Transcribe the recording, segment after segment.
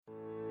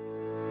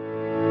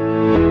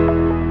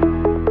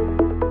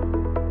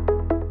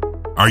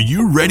Are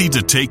you ready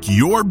to take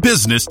your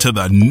business to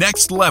the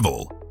next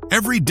level?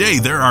 Every day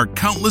there are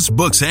countless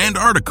books and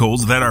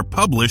articles that are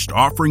published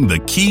offering the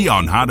key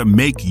on how to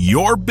make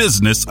your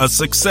business a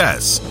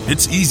success.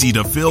 It's easy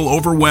to feel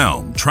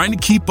overwhelmed trying to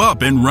keep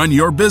up and run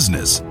your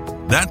business.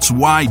 That's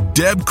why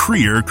Deb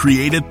Creer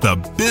created the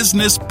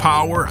Business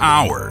Power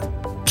Hour.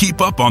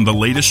 Keep up on the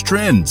latest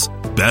trends,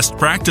 best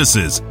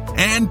practices,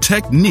 and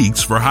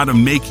techniques for how to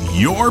make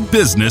your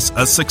business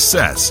a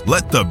success.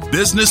 Let the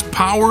Business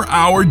Power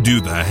Hour do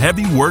the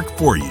heavy work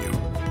for you.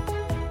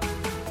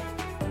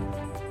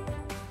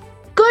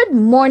 Good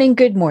morning.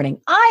 Good morning.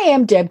 I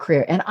am Deb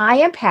Creer, and I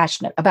am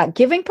passionate about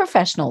giving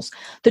professionals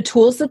the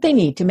tools that they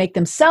need to make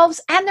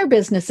themselves and their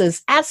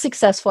businesses as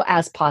successful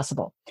as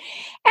possible.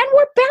 And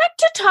we're back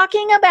to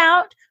talking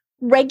about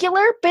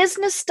regular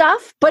business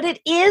stuff, but it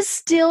is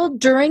still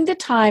during the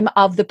time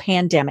of the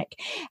pandemic.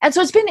 And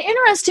so it's been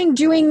interesting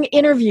doing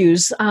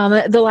interviews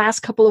the last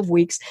couple of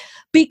weeks,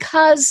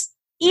 because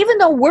even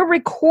though we're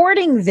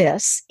recording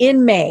this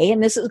in May,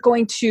 and this is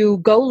going to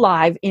go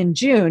live in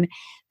June,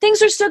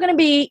 things are still going to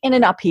be in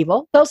an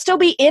upheaval. They'll still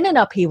be in an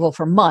upheaval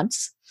for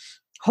months.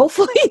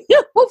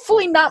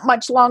 Hopefully not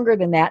much longer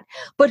than that,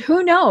 but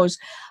who knows?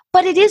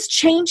 But it is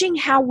changing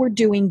how we're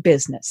doing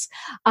business.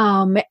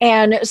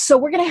 And so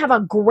we're going to have a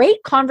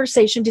great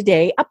conversation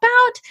today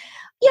about,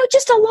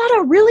 just a lot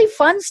of really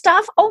fun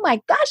stuff. Oh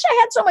my gosh, I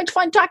had so much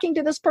fun talking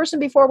to this person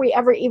before we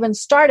ever even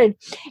started.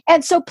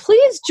 And so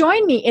please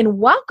join me in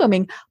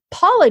welcoming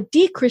Paula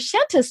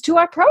DeCrescentis to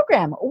our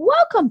program.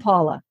 Welcome,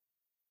 Paula.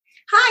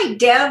 Hi,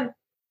 Deb.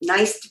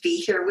 Nice to be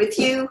here with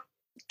you.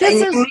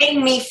 You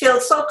made me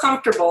feel so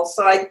comfortable,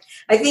 so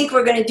I think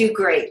we're going to do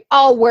great.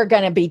 Oh, we're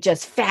going to be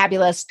just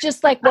fabulous,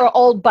 just like we're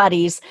old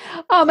buddies.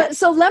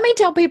 So let me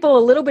tell people a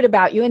little bit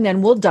about you, and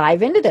then we'll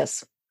dive into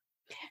this.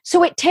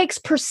 So it takes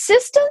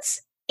persistence,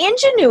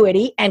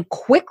 ingenuity, and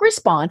quick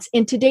response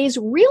in today's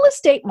real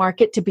estate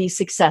market to be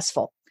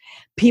successful.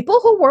 People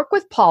who work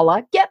with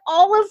Paula get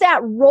all of that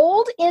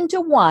rolled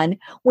into one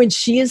when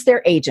she is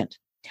their agent.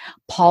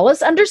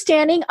 Paula's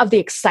understanding of the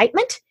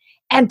excitement,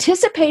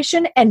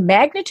 anticipation, and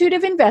magnitude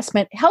of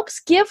investment helps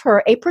give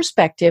her a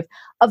perspective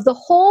of the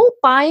whole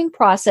buying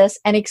process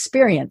and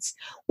experience,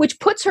 which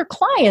puts her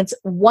clients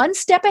one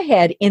step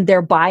ahead in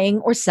their buying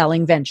or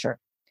selling venture.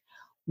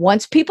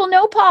 Once people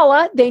know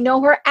Paula, they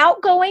know her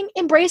outgoing,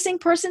 embracing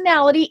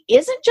personality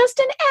isn't just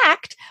an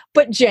act,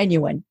 but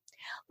genuine.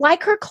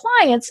 Like her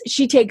clients,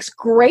 she takes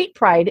great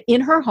pride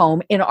in her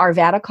home in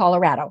Arvada,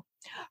 Colorado.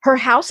 Her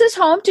house is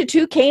home to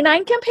 2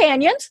 canine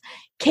companions,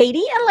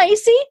 Katie and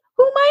Lacey,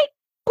 who might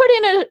put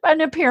in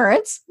an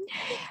appearance,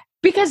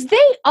 because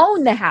they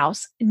own the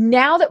house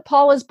now that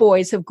Paula's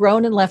boys have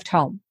grown and left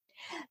home.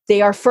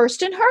 They are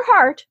first in her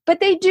heart, but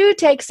they do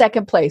take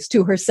second place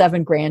to her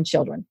 7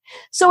 grandchildren.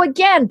 So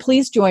again,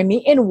 please join me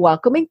in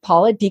welcoming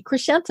Paula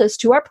DeCrescentis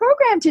to our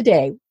program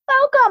today.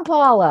 Welcome,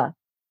 Paula.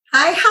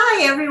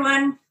 Hi,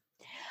 everyone.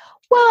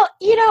 Well,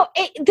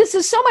 this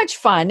is so much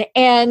fun.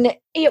 And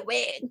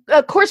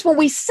of course, when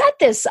we set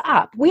this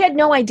up, we had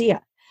no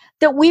idea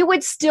that we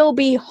would still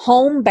be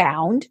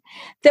homebound,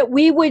 that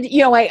we would,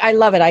 I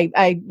love it.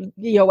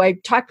 I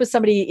talked with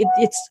somebody,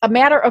 it's a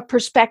matter of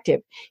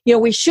perspective.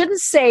 We shouldn't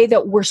say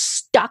that we're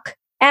stuck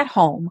at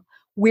home.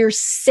 We're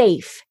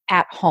safe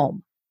at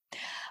home.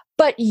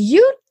 But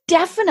you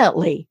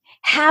definitely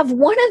have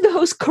one of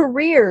those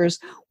careers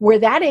where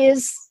that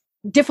is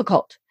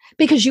difficult,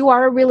 because you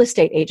are a real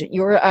estate agent.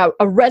 You're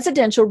a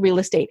residential real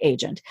estate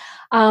agent.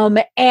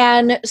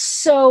 And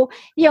so,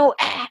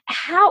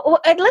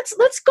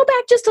 let's go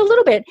back just a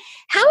little bit.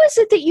 How is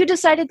it that you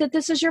decided that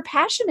this is your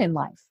passion in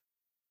life?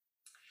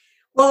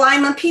 Well,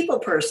 I'm a people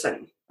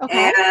person.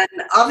 Okay. And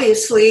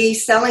obviously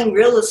selling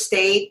real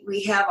estate,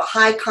 we have a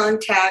high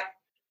contact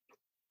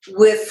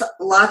with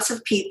lots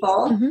of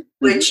people,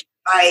 which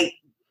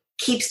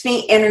keeps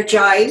me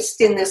energized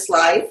in this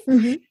life.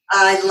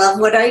 I love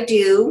what I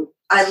do.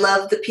 I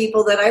love the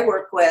people that I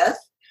work with.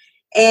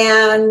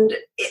 And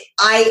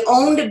I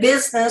owned a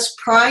business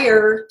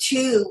prior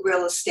to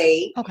real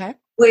estate,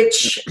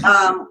 which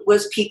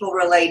was people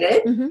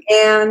related.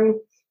 And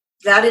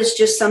that is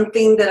just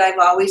something that I've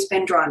always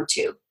been drawn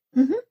to.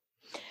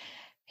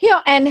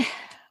 And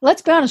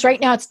let's be honest,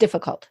 right now it's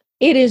difficult.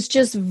 It is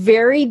just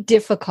very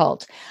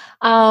difficult.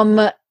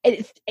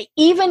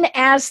 Even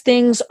as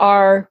things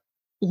are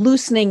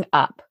loosening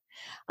up,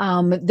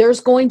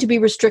 there's going to be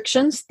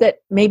restrictions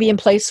that may be in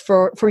place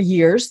for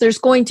years. There's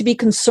going to be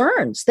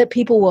concerns that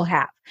people will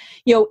have.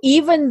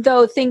 Even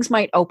though things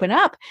might open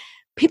up,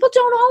 people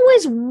don't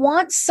always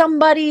want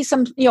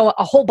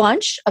a whole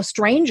bunch of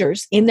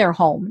strangers in their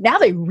home. Now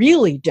they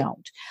really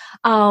don't.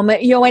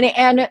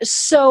 And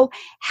so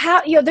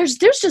how, there's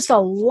just a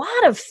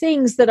lot of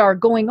things that are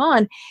going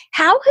on.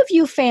 How have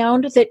you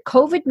found that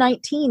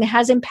COVID-19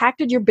 has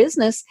impacted your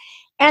business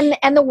and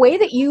the way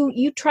that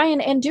you try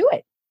and do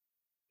it?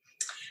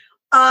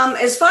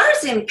 As far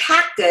as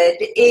impacted,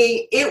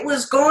 it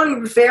was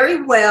going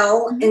very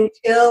well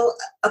until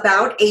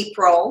about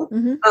April.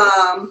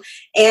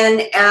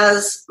 And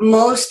as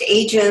most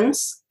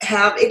agents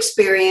have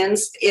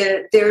experienced,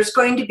 there's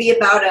going to be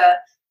about a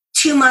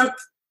 2-month,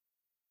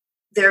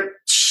 they're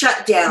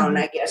shut down,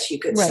 I guess you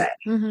could say.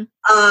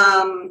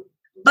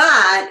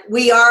 But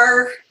we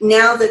are,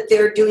 now that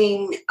they're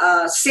doing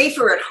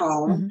safer at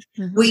home,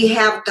 we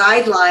have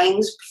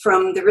guidelines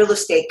from the Real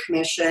Estate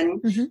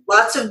Commission,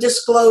 lots of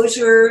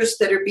disclosures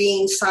that are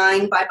being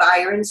signed by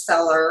buyer and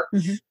seller.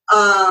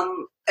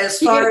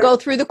 As you far got to go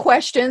through the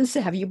questions.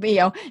 Have you,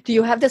 do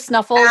you have the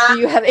snuffles? Do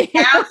you have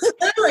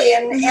absolutely,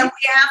 and we have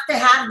to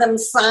have them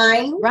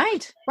signed,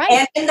 right?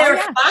 And in their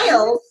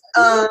files.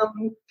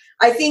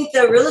 I think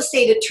the real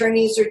estate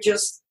attorneys are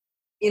just,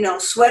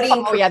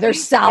 sweating. Oh yeah, they're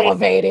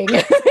salivating.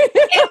 They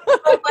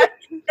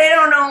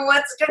don't know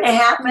what's going to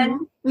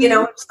happen.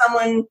 If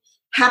someone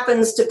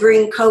happens to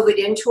bring COVID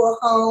into a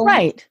home,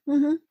 right?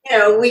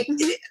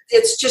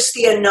 It's just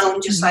the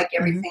unknown, just like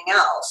everything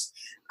else.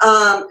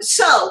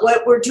 So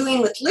what we're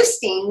doing with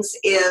listings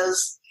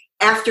is,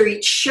 after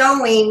each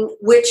showing,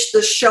 which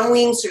the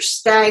showings are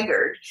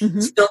staggered,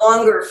 it's no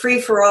longer a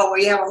free-for-all where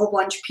you have a whole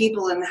bunch of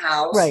people in the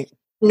house, right?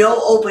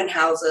 No open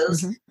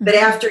houses, but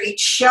after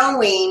each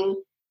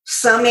showing,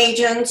 some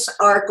agents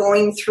are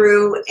going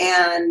through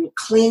and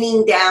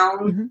cleaning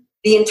down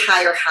the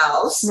entire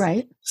house.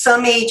 Right.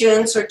 Some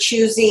agents are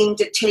choosing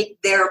to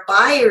take their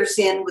buyers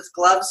in with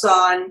gloves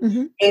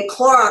on and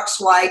Clorox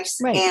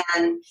wipes,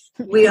 and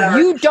we are...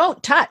 You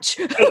don't touch.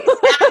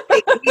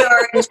 Exactly. We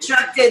are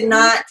instructed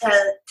not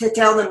to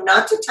tell them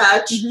not to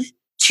touch.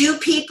 2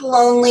 people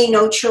only,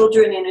 no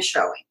children in a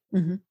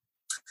showing.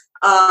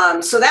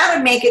 So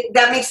that makes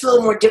it a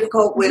little more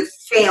difficult with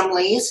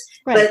families,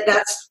 but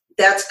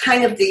that's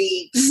kind of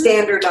the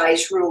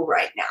standardized rule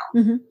right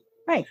now.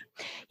 Right.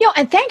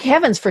 And thank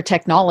heavens for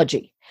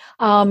technology,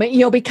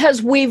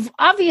 because we've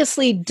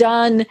obviously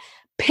done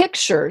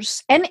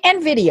pictures and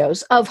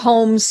videos of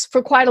homes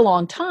for quite a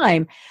long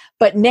time.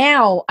 But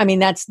now,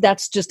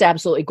 that's just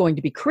absolutely going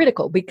to be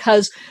critical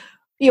because,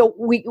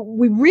 we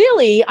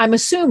really, I'm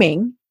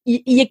assuming,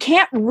 you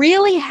can't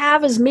really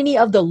have as many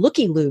of the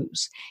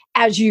looky-loos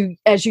as you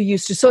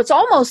used to. So it's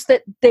almost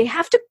that they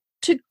have to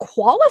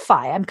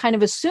qualify, I'm kind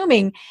of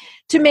assuming,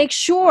 to make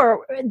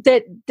sure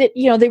that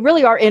they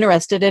really are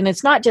interested, and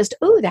it's not just,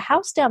 the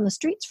house down the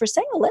street's for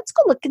sale, let's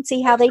go look and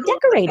see how they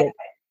decorated.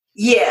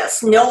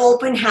 Yes, no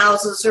open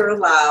houses are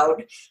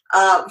allowed,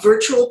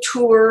 virtual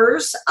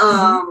tours,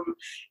 and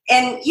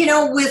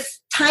with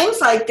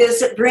times like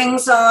this, it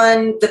brings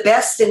on the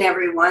best in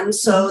everyone,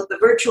 so the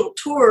virtual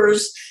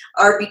tours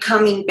are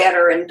becoming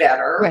better and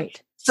better. Right.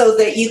 So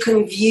that you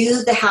can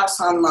view the house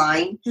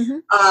online.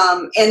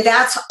 And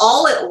that's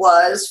all it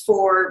was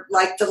for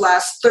like the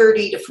last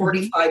 30 to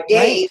 45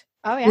 days.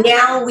 Right. Oh, yeah.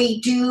 Now we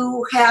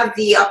do have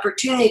the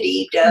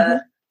opportunity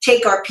to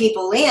take our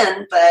people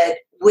in, but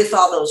with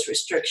all those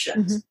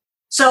restrictions.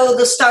 So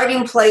the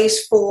starting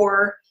place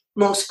for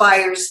most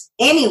buyers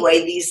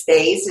anyway these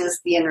days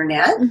is the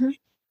internet.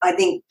 I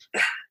think,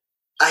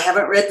 I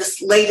haven't read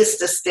this latest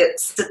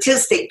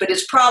statistic, but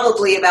it's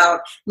probably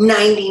about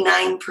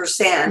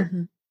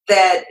 99%.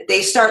 That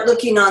they start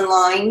looking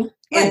online,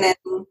 and then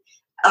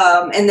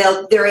and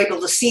they're able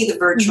to see the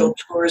virtual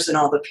tours and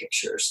all the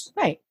pictures.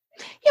 Right.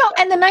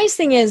 And the nice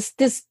thing is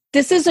this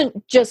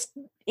isn't just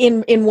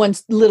in one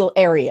little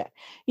area.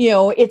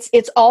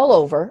 It's all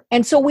over,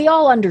 and so we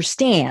all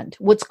understand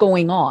what's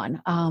going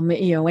on.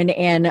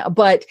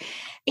 But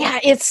yeah,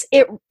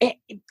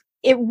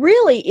 it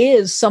really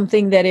is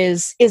something that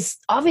is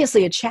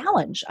obviously a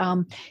challenge.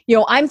 I'm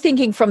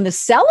thinking from the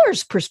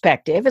seller's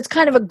perspective, it's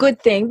kind of a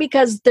good thing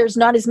because there's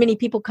not as many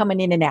people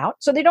coming in and out.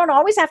 So they don't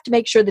always have to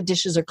make sure the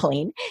dishes are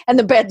clean and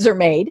the beds are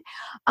made.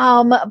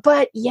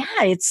 But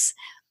yeah, it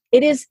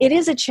is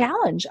a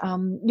challenge.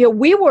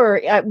 We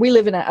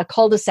live in a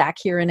cul-de-sac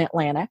here in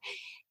Atlanta,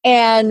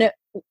 and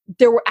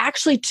there were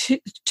actually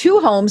two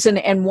homes,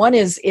 and one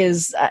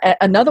is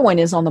another one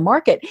is on the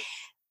market.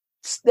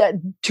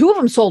 2 of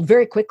them sold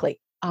very quickly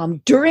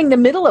during the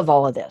middle of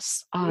all of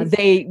this.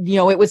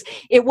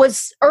 It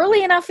was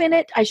early enough in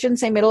it. I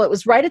shouldn't say middle. It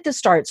was right at the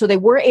start, so they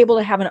were able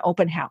to have an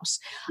open house.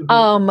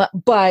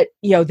 But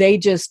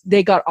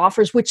they got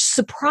offers, which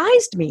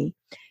surprised me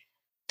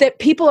that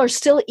people are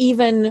still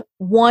even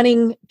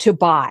wanting to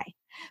buy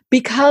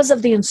because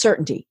of the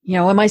uncertainty.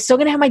 Am I still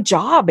going to have my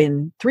job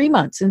in 3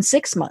 months, in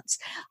 6 months?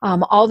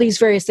 All these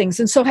various things.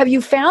 And so, have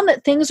you found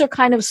that things are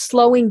kind of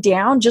slowing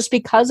down just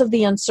because of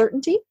the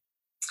uncertainty?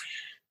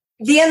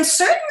 The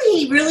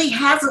uncertainty really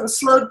hasn't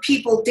slowed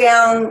people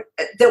down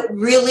that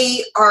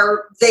really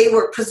they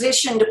were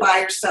positioned to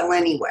buy or sell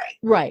anyway.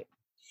 Right.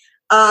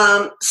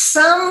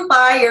 Some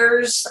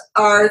buyers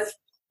are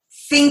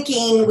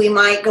thinking we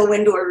might go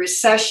into a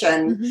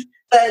recession,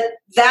 but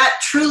that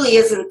truly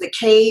isn't the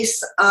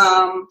case.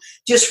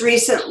 Just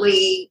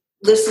recently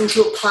listened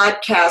to a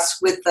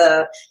podcast with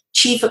the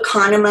chief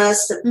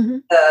economist of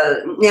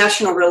the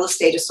National Real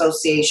Estate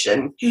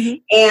Association.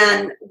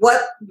 And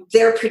what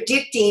they're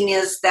predicting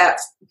is that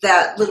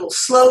little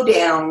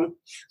slowdown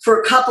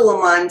for a couple of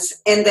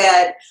months, and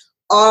that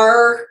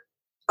our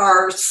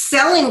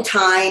selling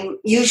time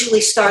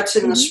usually starts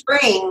in the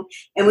spring,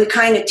 and we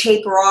kind of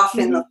taper off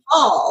in the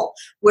fall,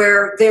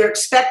 where they're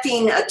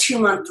expecting a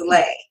 2-month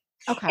delay.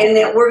 Okay. And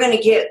that we're going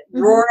to get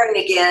roaring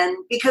again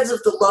because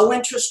of the low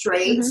interest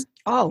rates.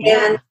 Oh,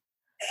 yeah.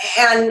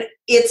 And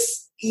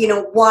it's,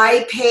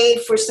 why pay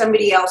for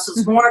somebody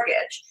else's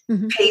mortgage?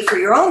 Pay for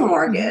your own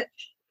mortgage.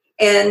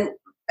 And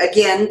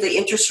again, the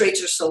interest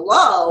rates are so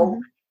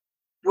low,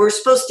 we're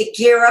supposed to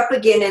gear up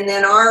again, and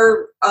then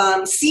our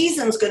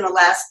season's going to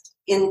last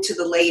into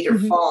the later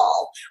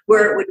fall,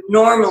 where it would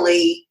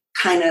normally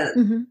kind of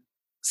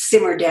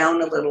simmer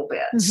down a little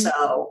bit.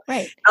 So,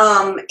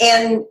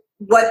 and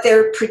what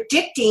they're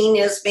predicting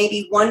is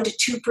maybe 1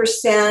 to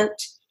 2%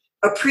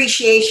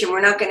 appreciation.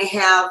 We're not going to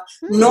have,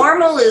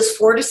 normal is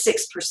 4 to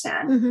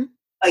 6%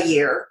 a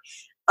year.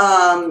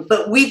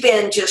 But we've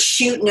been just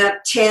shooting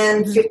up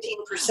 10,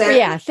 15%.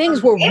 Yeah,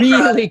 things were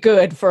really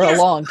good for a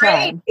long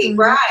time.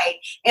 Right.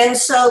 And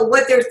so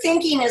what they're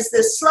thinking is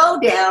this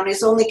slowdown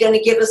is only going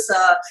to give us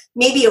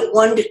maybe a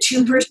 1 to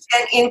 2%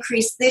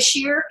 increase this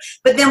year,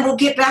 but then we'll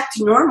get back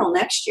to normal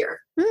next year.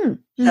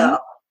 So.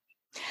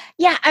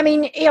 Yeah, I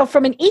mean,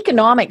 from an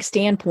economic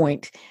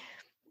standpoint,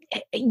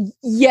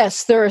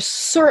 yes, there are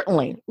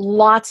certainly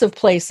lots of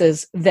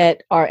places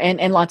that are,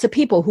 and lots of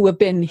people who have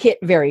been hit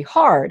very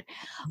hard.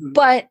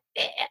 But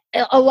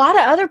a lot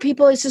of other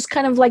people, it's just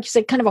kind of like you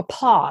said, kind of a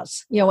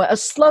pause, a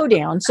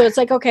slowdown. So it's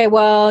like, okay,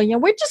 well,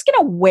 we're just going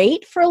to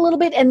wait for a little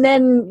bit and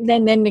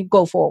then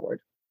go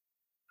forward.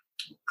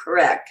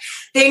 Correct.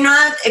 They're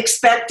not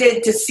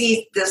expected to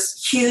see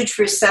this huge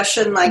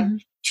recession like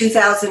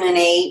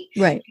 2008,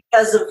 right?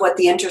 Because of what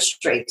the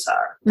interest rates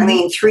are. I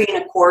mean,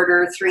 3.25%,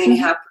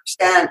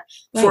 3.5%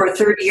 for a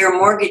 30-year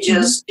mortgage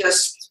is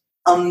just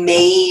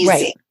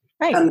amazing.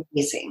 Right.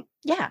 Amazing.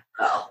 Yeah.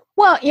 Oh.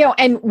 Well,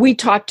 and we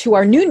talked to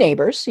our new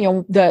neighbors,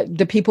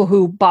 the people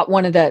who bought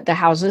one of the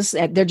houses.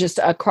 They're just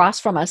across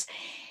from us.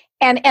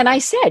 And I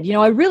said,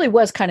 I really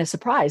was kind of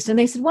surprised. And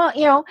they said,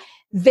 well,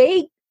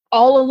 they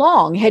all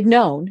along had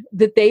known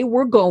that they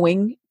were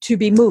going to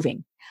be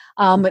moving.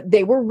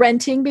 They were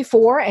renting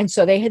before, and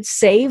so they had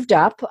saved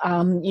up,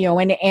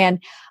 and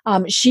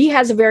she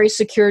has a very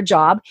secure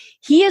job.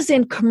 He is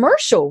in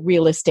commercial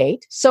real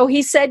estate. So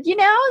he said,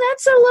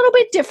 that's a little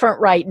bit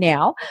different right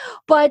now.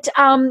 But,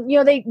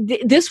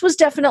 this was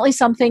definitely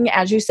something,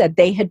 as you said,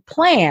 they had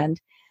planned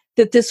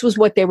that this was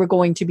what they were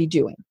going to be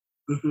doing.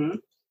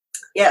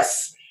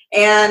 Yes.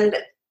 And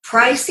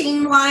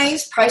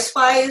price-wise,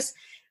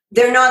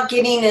 they're not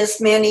getting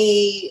as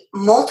many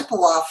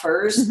multiple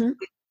offers.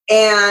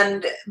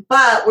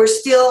 But we're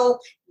still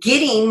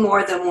getting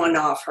more than one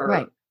offer,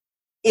 right?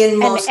 In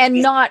most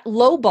and not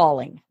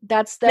lowballing.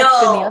 That's been the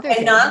other thing.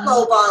 And not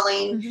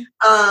lowballing.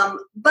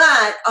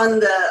 But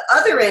on the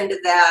other end of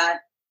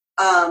that,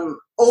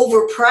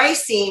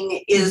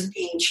 overpricing is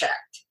being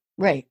checked,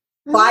 right,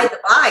 by the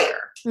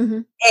buyer,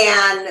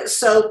 and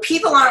so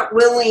people aren't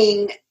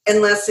willing,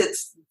 unless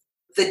it's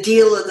the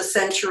deal of the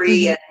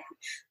century and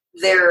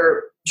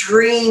their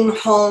dream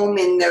home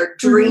in their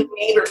dream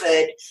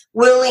neighborhood,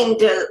 willing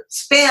to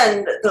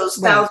spend those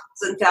thousands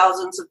and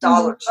thousands of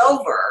dollars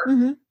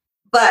over.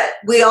 But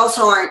we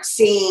also aren't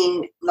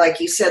seeing, like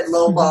you said,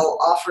 lowball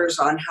offers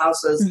on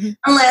houses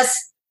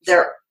unless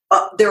they're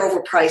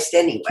overpriced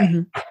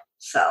anyway.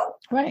 So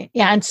right,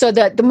 yeah, and so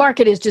the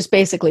market is just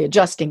basically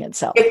adjusting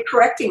itself. It's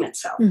correcting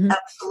itself.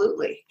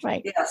 Absolutely,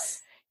 right.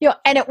 Yes.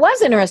 And it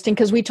was interesting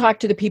because we talked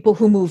to the people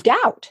who moved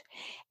out.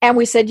 And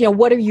we said,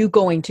 what are you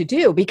going to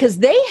do? Because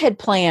they had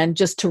planned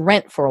just to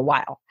rent for a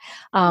while,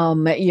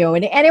 and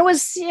it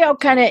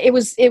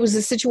was, it was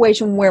a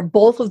situation where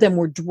both of them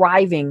were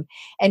driving.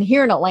 And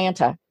here in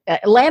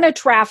Atlanta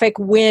traffic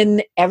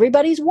when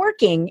everybody's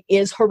working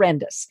is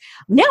horrendous.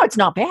 Now it's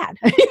not bad,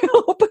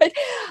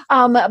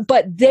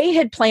 but they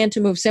had planned to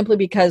move simply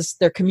because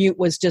their commute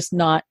was just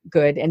not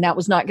good, and that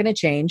was not going to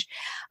change.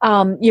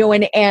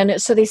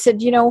 And so they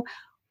said,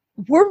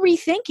 we're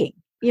rethinking.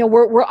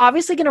 We're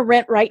obviously going to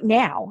rent right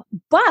now,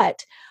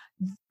 but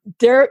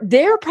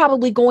they're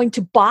probably going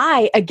to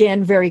buy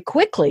again very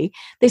quickly.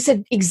 They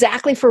said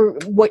exactly for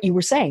what you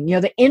were saying.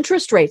 The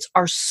interest rates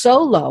are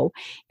so low.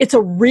 It's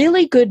a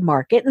really good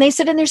market. And they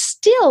said, and there's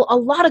still a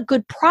lot of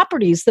good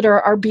properties that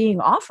are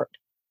being offered.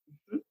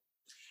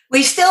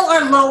 We still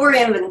are lower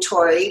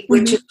inventory,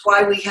 which is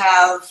why we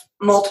have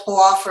multiple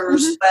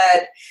offers.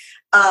 But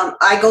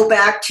I go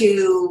back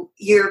to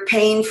you're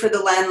paying for the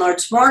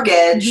landlord's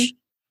mortgage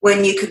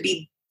when you could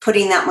be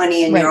putting that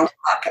money in your own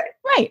pocket.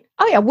 Right.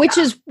 Oh, yeah. Which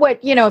is what,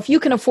 if you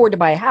can afford to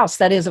buy a house,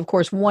 that is, of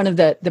course, one of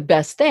the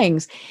best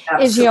things.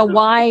 Absolutely.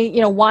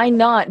 Is, why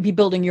not be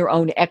building your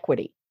own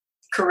equity?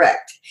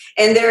 Correct.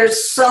 And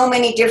there's so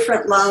many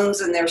different loans,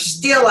 and they're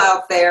still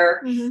out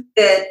there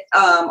that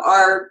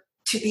are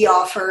to be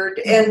offered.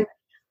 And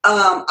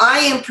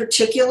I, in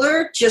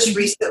particular, just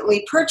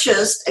recently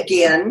purchased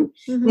again,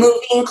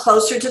 moving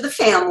closer to the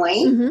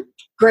family,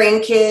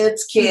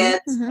 grandkids,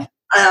 kids,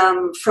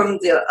 from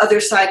the other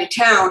side of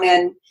town.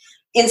 And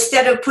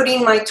instead of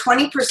putting my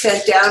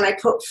 20% down, I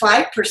put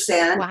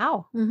 5%.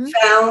 Wow.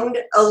 Found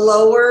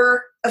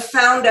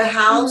a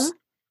house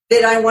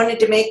that I wanted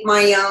to make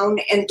my own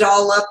and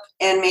doll up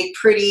and make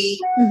pretty,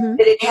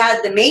 that it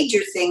had the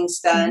major things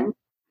done.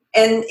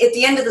 And at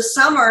the end of the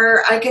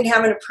summer, I can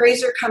have an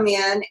appraiser come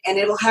in and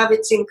it'll have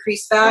its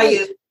increased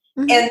value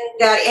and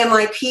that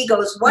MIP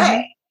goes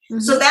away.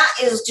 So that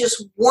is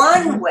just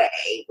one way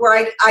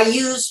where I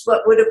use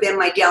what would have been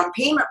my down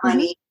payment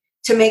money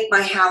to make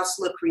my house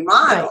look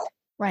remodeled.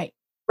 Right.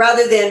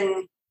 Rather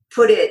than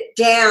put it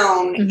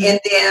down and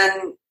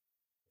then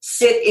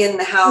sit in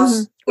the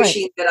house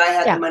wishing that I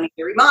had the money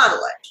to remodel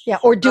it. Yeah,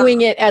 or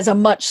doing it as a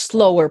much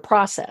slower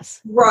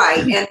process.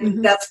 Right,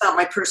 and that's not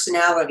my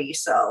personality,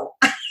 so.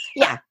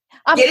 Yeah,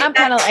 I'm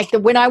kind of like,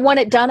 when I want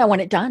it done, I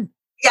want it done.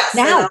 Yes,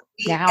 now.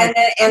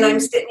 And I'm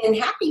sitting in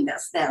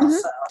happiness now.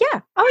 So.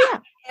 Yeah, oh yeah.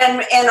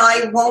 And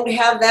I won't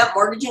have that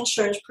mortgage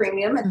insurance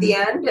premium at the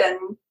end,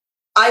 and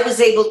I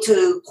was able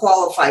to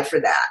qualify for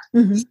that.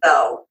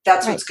 So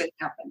that's what's going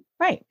to happen.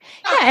 Right.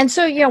 Yeah. And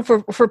so,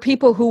 for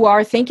people who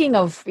are thinking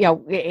of,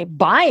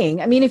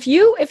 buying, I mean, if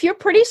you're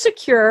pretty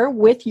secure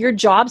with your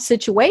job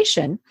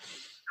situation,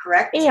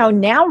 correct.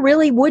 Now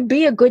really would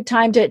be a good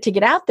time to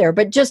get out there,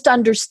 but just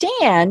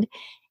understand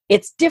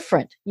it's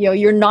different.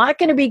 You're not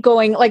going to be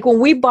going, like when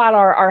we bought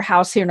our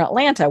house here in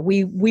Atlanta,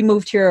 we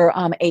moved here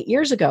 8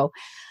 years ago.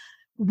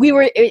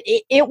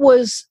 It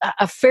was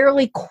a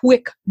fairly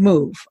quick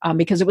move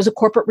because it was a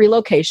corporate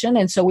relocation.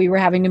 And so we were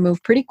having to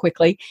move pretty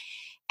quickly.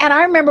 And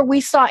I remember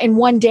we saw in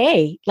one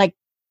day, like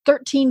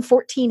 13,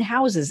 14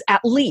 houses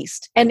at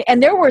least. And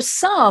there were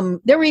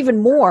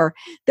even more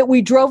that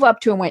we drove up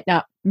to and went,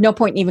 no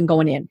point in even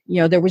going in.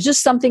 There was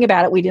just something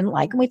about it we didn't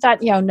like. And we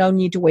thought, no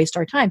need to waste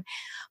our time.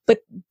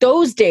 But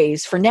those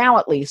days, for now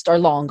at least, are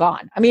long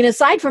gone. I mean,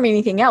 aside from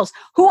anything else,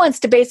 who wants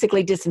to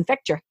basically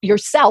disinfect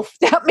yourself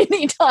that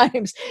many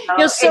times?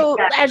 So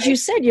exactly. As you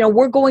said,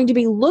 we're going to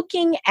be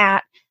looking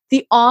at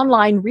the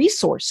online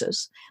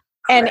resources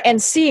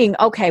and seeing,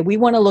 okay, we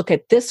want to look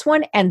at this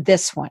one and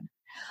this one.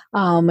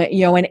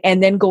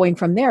 And then going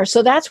from there.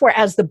 So that's where,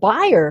 as the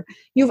buyer,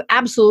 you've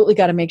absolutely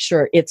got to make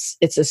sure it's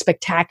a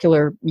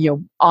spectacular,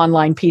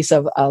 online piece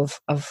of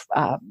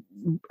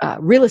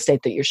real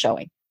estate that you're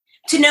showing.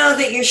 To know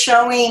that you're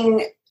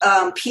showing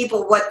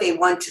people what they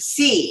want to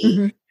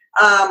see.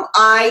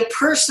 I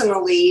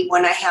personally,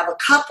 when I have a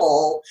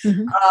couple,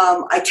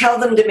 I tell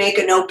them to make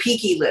a no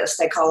peeky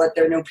list. I call it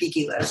their no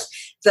peeky list.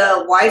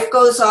 The wife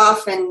goes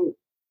off and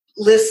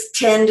lists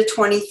 10 to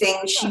 20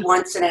 things she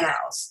wants in a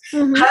house.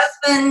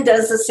 Husband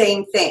does the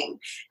same thing.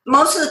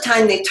 Most of the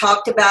time they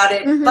talked about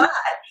it, but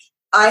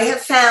I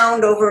have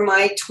found over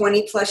my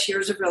 20 plus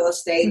years of real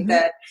estate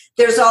that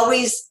there's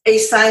always a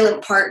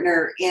silent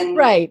partner in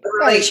the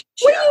relationship.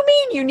 What do you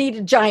mean you need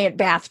a giant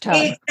bathtub?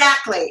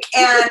 Exactly.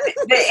 And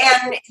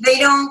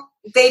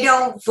they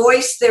don't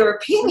voice their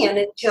opinion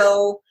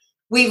until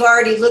we've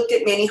already looked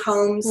at many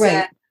homes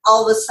and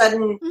all of a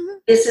sudden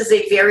this is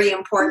a very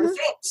important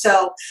thing.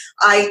 So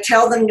I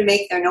tell them to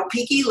make their no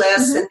peeky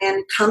list and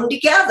then come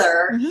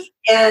together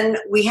and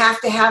we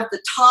have to have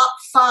the top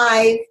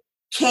 5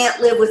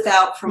 can't live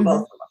without from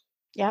both of them.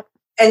 Yep.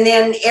 And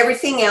then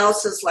everything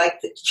else is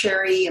like the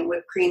cherry and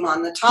whipped cream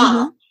on the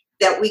top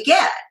that we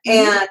get.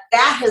 And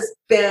that has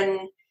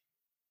been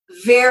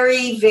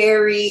very,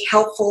 very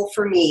helpful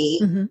for me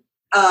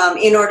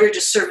in order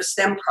to service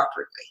them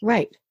properly.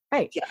 Right.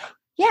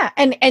 Yeah.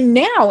 And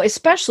now,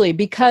 especially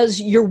because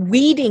you're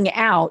weeding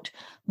out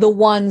the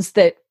ones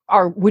that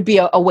would be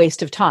a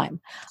waste of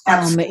time.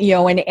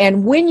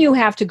 And when you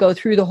have to go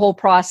through the whole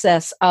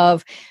process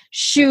of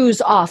shoes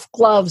off,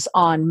 gloves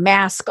on,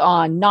 mask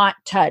on, not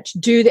touch,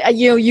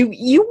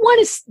 you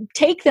want to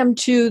take them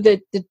to the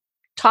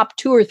top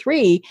 2 or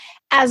 3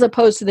 as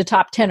opposed to the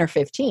top 10 or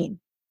 15.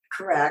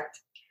 Correct.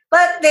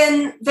 But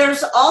then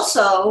there's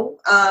also,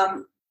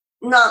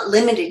 not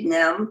limiting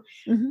them.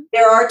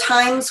 There are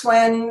times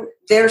when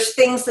there's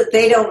things that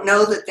they don't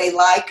know that they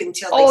like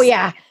until they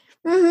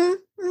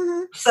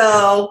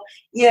So,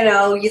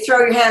 you throw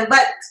your hand,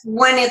 but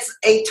when it's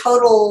a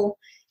total,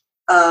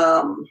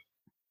 I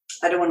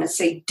don't want to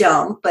say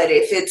dump, but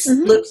if it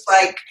looks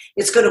like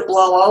it's going to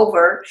blow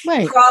over,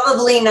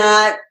 probably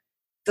not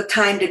the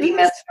time to be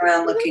messing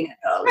around looking at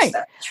those. Right.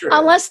 That's true.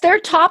 Unless their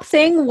top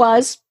thing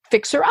was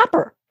fixer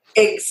upper.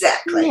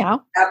 Exactly. Yeah.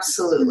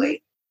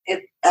 Absolutely.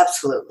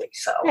 Absolutely.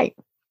 So, yeah.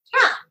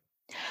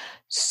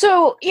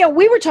 So,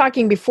 we were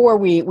talking before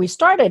we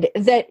started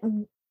that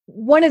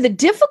one of the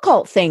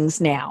difficult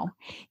things now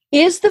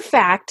is the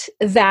fact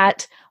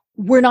that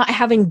we're not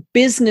having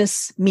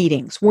business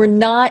meetings. We're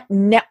not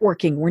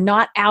networking. We're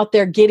not out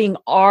there getting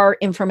our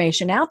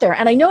information out there.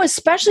 And I know,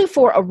 especially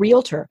for a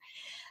realtor,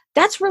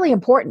 That's really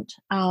important.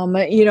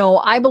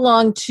 I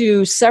belong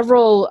to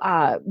several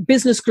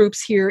business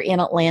groups here in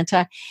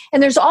Atlanta,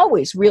 and there's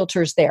always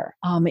realtors there.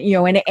 And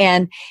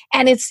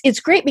it's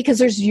great because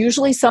there's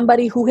usually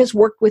somebody who has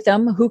worked with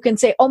them who can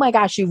say, "Oh my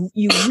gosh, you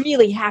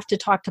really have to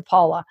talk to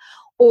Paula,"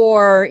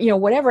 or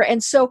whatever.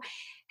 And so,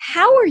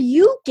 how are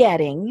you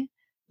getting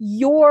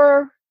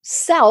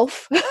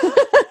yourself,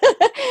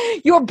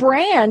 your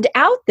brand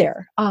out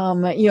there?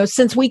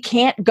 Since we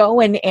can't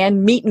go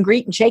and meet and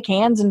greet and shake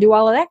hands and do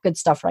all of that good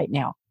stuff right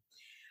now.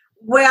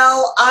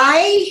 Well,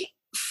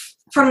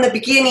 from the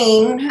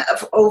beginning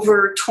of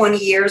over 20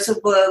 years,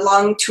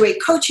 belonged to a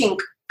coaching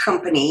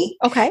company.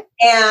 Okay.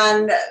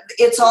 And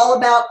it's all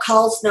about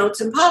calls,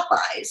 notes, and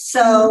Popeyes.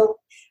 So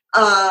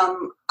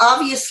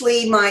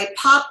obviously my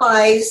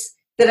Popeyes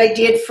that I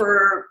did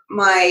for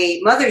my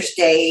Mother's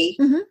Day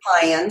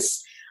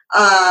clients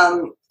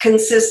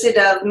consisted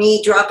of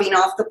me dropping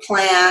off the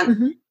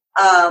plant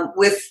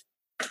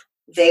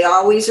they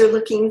always are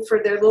looking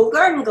for their little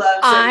garden gloves.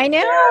 I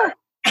know.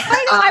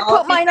 I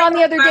put mine on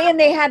the other day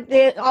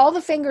and all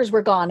the fingers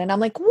were gone. And I'm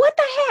like, what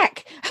the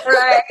heck?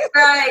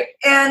 Right.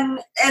 And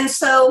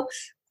so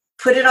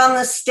put it on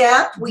the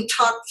step. We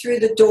talked through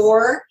the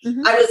door.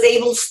 I was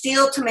able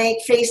still to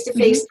make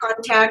face-to-face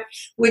contact,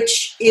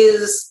 which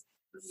is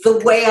the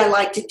way I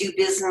like to do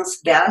business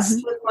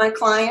best with my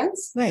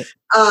clients. Right.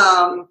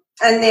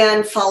 And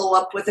then follow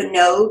up with a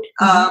note.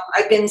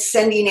 I've been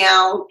sending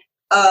out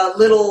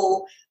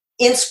little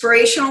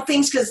inspirational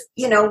things because,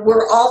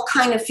 we're all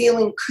kind of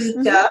feeling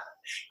cooped up.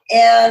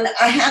 And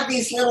I have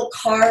these little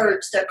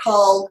cards. They're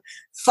called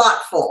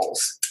Thoughtfuls.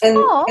 And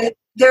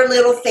they're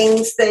little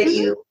things that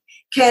you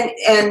can,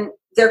 and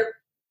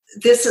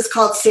this is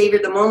called Savor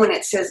the Moment.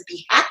 It says,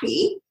 be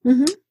happy.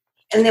 And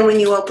then when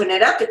you open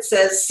it up, it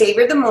says,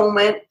 savor the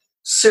moment,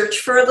 search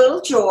for a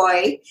little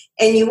joy,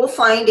 and you will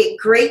find a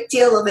great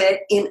deal of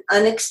it in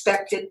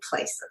unexpected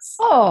places.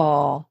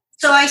 Oh.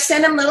 So I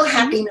send them little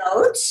happy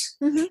notes.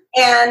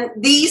 And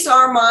these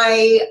are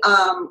my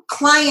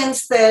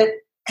clients that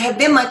have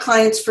been my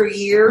clients for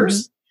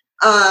years.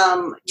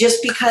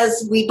 Just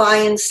because we buy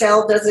and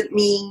sell doesn't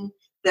mean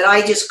that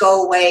I just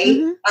go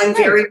away. I'm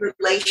very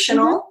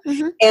relational.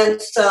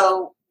 And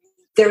so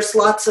there's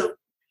lots of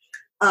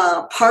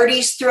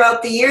parties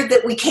throughout the year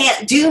that we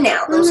can't do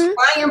now. Those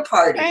client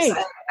parties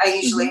I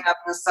usually have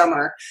in the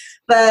summer.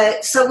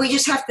 But so we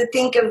just have to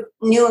think of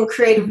new and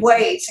creative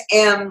ways.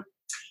 And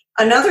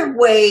another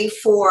way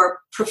for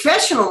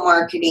professional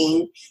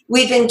marketing,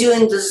 we've been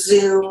doing the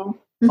Zoom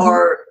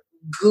or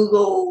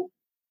Google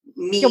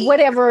Meet.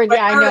 Whatever.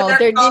 Yeah, I know.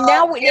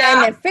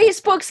 And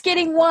Facebook's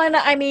getting one.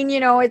 I mean,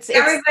 it's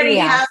everybody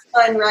has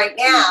one right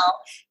now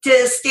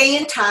to stay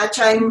in touch.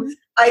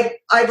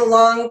 I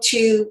belong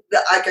to,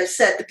 like I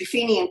said, the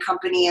Buffini &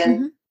 Company,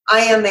 and I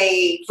am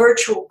a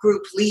virtual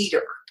group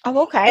leader. Oh,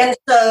 okay. And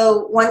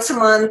so once a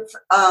month,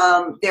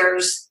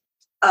 there's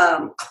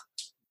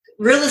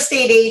real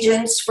estate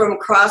agents from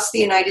across the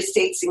United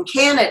States and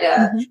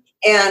Canada,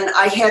 and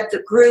I head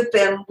the group,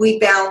 and we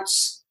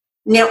bounce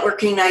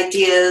networking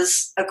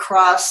ideas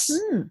across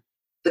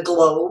the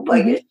globe,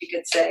 I guess you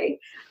could say,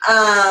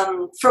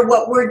 for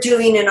what we're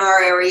doing in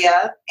our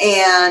area,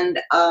 and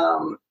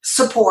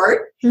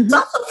support. It's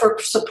also for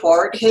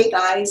support. Hey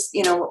guys,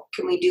 what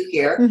can we do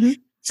here?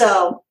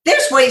 So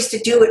there's ways to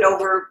do it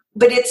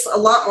but it's a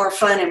lot more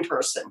fun in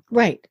person.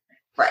 Right.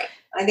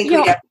 I think we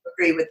have to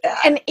agree with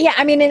that. And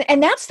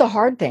and that's the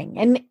hard thing.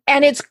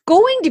 And it's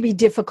going to be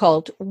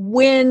difficult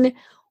when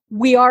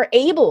we are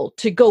able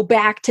to go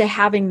back to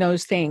having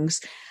those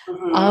things.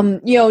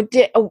 Will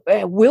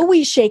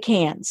we shake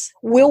hands?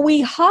 Will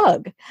we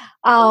hug?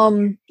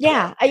 I'm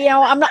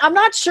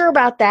not sure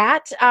about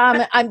that.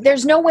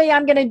 There's no way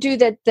I'm going to do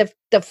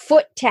the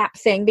foot tap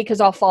thing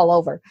because I'll fall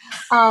over.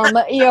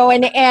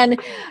 And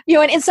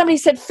somebody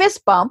said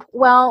fist bump.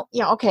 Well,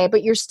 okay,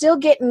 but you're still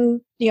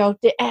getting, the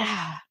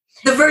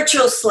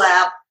virtual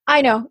slap.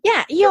 I know.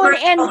 Yeah.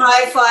 And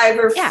high five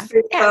or fist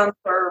bump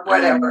or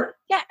whatever.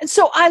 And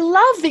so I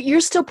love that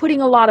you're still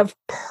putting a lot of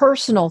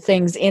personal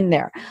things in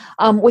there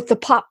with the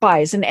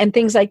Popeyes and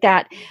things like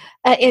that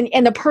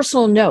and the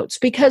personal notes,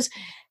 because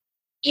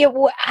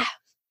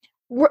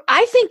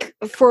I think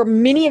for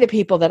many of the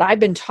people that I've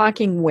been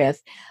talking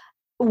with,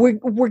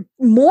 we're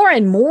more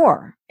and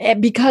more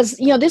because,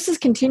 this is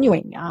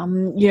continuing,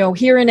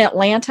 here in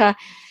Atlanta,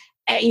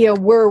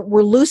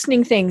 we're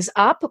loosening things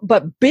up,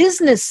 but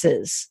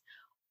businesses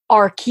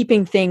are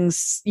keeping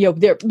things,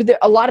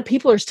 a lot of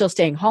people are still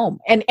staying home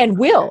and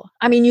will.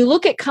 I mean, you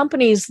look at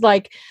companies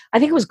like, I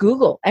think it was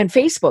Google and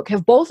Facebook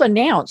have both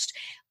announced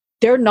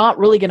they're not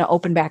really going to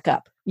open back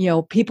up.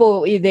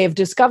 People they've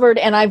discovered,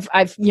 and I've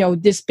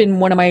this has been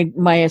one of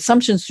my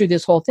assumptions through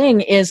this whole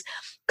thing is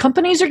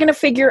companies are going to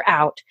figure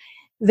out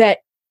that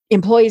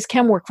employees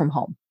can work from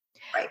home.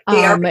 Right.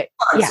 They are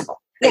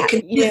responsible. They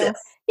can do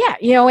this.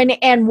 Yeah,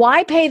 and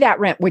why pay that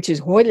rent, which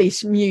is, or at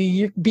least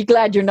you be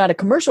glad you're not a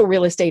commercial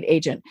real estate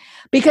agent,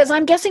 because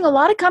I'm guessing a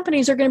lot of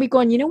companies are going to be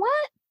going, you know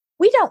what?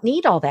 We don't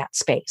need all that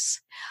space.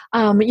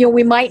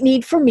 We might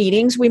need for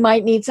meetings, we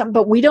might need some,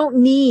 but we don't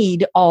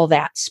need all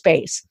that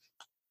space.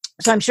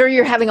 So I'm sure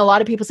you're having a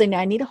lot of people saying,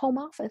 I need a home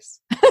office.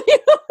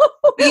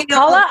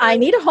 Paula, I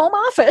need a home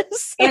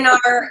office.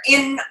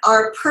 in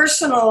our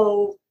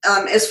personal,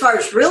 as far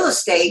as real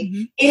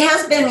estate, it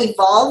has been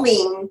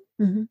evolving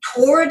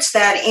towards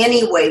that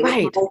anyway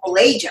with mobile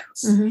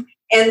agents.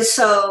 And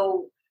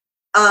so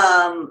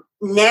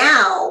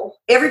now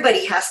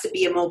everybody has to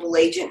be a mobile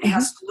agent,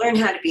 has to learn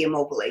how to be a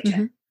mobile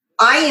agent.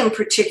 I, in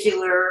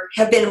particular,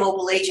 have been a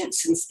mobile agent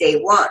since day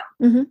one.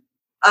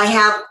 I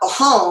have a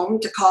home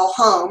to call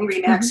home,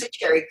 Remax at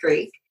Cherry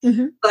Creek,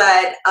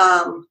 but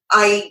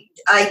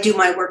I do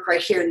my work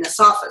right here in this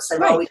office.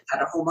 I've always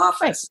had a home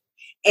office.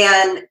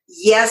 And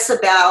yes,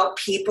 about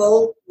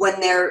people when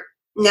they're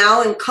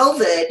now in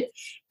COVID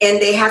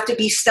and they have to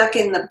be stuck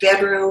in the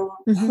bedroom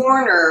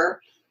corner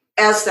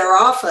as their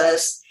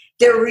office,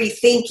 they're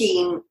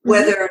rethinking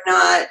whether or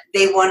not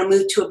they want to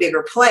move to a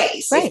bigger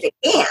place if they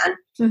can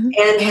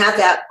and have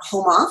that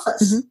home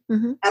office.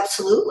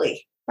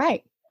 Absolutely.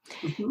 Right.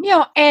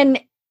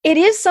 And it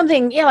is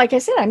something, like I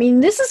said, I mean,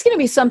 this is going to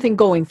be something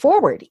going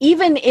forward,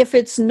 even if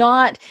it's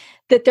not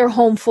that they're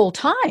home full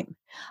time.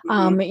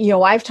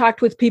 I've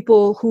talked with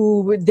people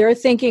who they're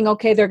thinking,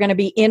 okay, they're going to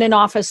be in an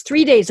office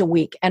 3 days a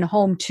week and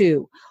home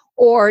 2,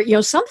 or,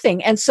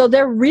 something. And so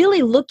they're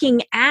really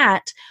looking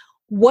at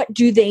what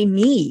do they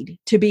need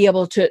to be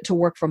able to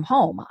work from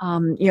home?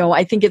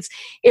 I think it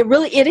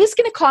is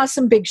going to cause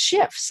some big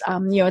shifts.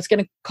 It's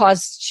going to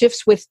cause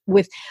shifts with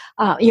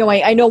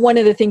I know one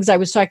of the things I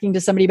was talking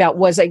to somebody about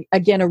was,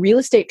 again, a real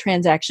estate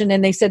transaction.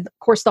 And they said, of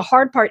course, the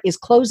hard part is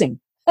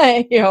closing,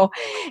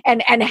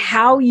 and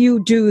how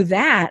you do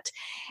that.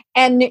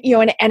 And,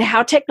 and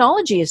how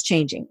technology is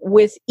changing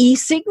with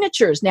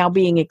e-signatures now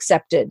being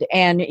accepted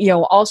and,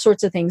 all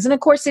sorts of things. And of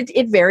course,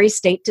 it varies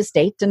state to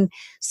state, and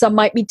some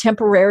might be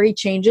temporary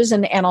changes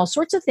and all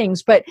sorts of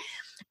things. But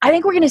I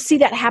think we're going to see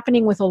that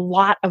happening with a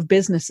lot of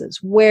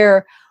businesses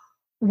where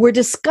we're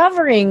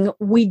discovering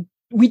we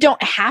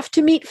don't have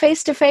to meet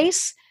face to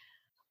face.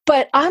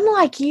 But I'm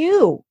like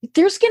you.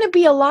 There's going to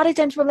be a lot of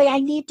times where I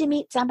need to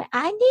meet somebody.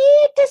 I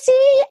need to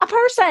see a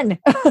person.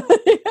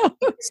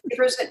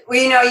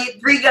 Well, you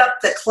bring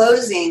up the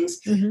closings.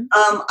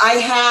 I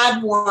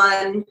had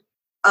one,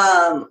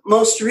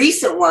 most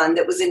recent one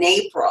that was in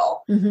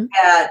April.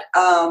 At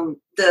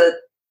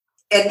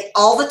and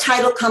all the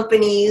title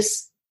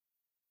companies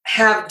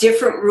have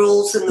different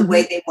rules in the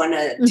way they want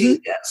to do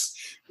this.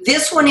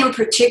 This one in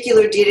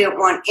particular didn't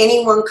want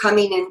anyone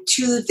coming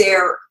into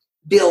their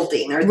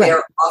building or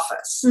their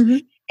office.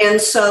 And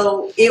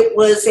so it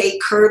was a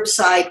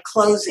curbside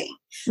closing.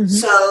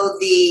 So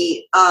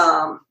the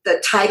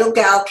title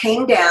gal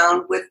came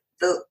down with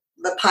the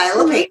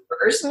pile of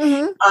papers.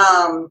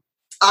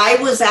 I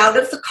was out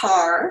of the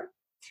car.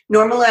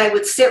 Normally I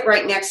would sit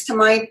right next to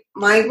my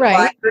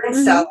buyer and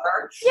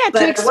seller.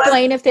 To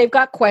explain if they've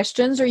got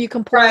questions, or you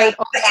can point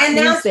out, and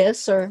use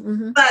this.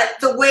 But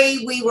the way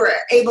we were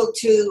able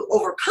to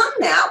overcome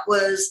that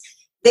was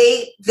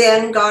they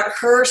then got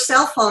her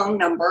cell phone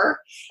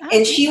number,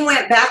 and she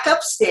went back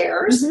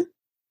upstairs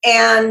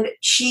and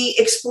she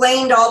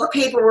explained all the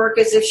paperwork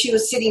as if she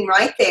was sitting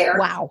right there.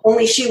 Wow.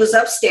 Only she was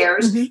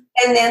upstairs.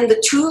 And then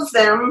the two of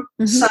them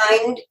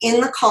signed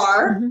in the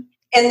car.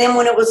 And then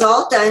when it was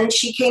all done,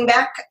 she came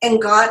back and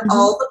got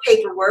all the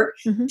paperwork,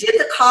 did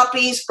the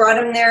copies,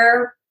 brought them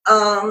their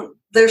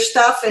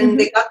stuff, and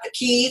they got the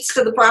keys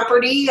to the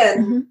property,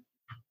 and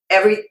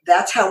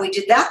that's how we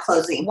did that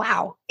closing.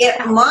 Wow.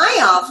 At my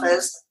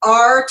office,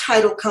 our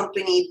title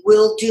company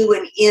will do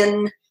an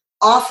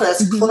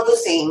in-office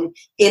closing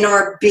in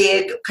our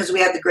big, because we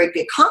have the great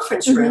big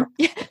conference room.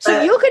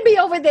 So you could be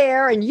over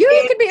there and you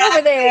could be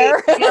over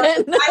there.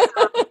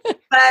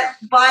 But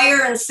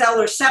buyer and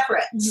seller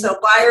separate. So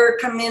buyer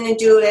come in and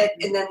do it,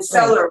 and then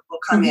seller will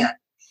come in.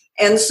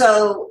 And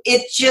so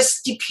it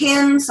just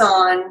depends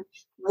on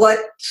what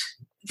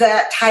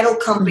that title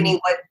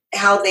company,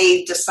 how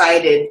they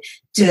decided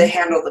to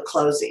handle the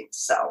closing.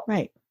 So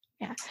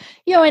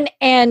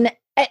and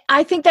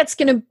I think that's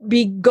going to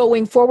be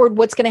going forward.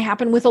 What's going to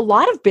happen with a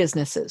lot of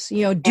businesses?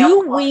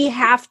 Do we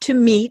have to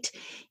meet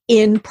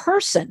in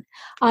person?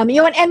 And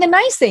the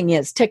nice thing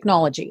is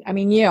technology. I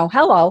mean,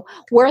 hello,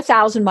 we're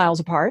 1,000 miles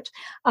apart.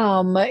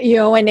 And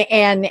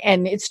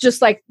it's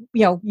just like,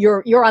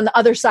 you're on the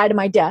other side of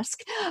my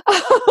desk.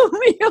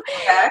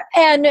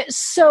 And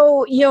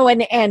so,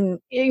 and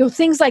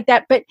things like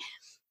that. But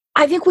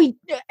I think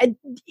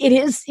it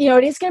is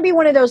going to be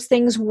one of those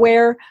things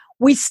where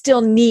we still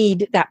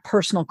need that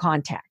personal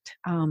contact,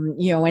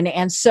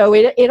 and so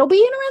it'll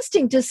be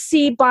interesting to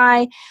see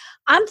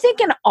I'm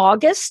thinking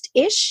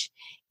August-ish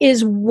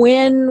is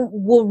when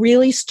we'll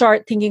really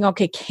start thinking,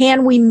 okay,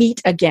 can we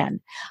meet again?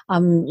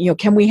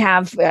 Can we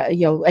have,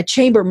 a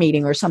chamber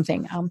meeting or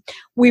something?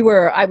 We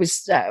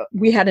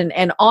had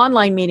an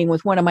online meeting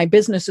with one of my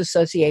business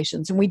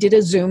associations, and we did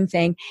a Zoom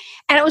thing,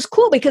 and it was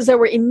cool because there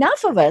were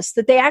enough of us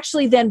that they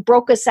actually then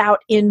broke us out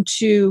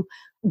into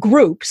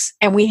groups,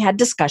 and we had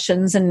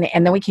discussions, and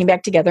then we came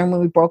back together and when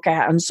we broke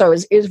out. And so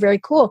it was very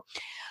cool.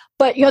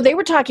 But, they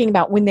were talking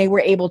about when they were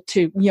able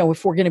to,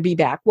 if we're going to be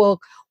back, well,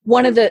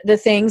 one of the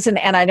things, and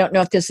I don't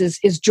know if this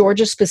is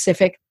Georgia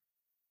specific,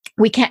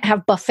 we can't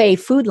have buffet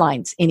food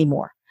lines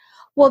anymore.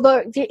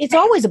 Well, it's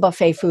always a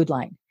buffet food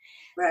line.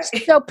 Right.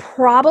 So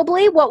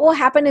probably what will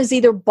happen is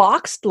either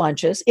boxed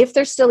lunches, if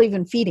they're still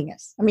even feeding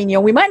us. I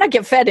mean, we might not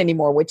get fed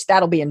anymore, which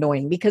that'll be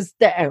annoying because,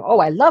 I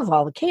love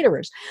all the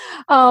caterers.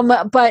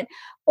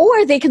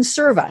 Or they can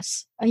serve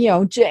us,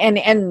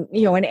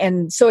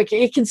 and so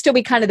it can still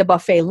be kind of the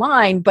buffet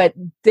line, but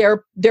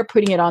they're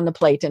putting it on the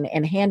plate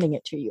and handing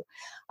it to you.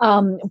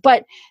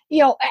 But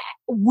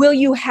will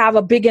you have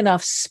a big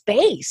enough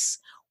space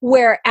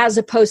where, as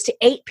opposed to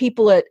 8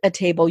 people at a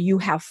table, you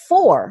have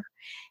 4?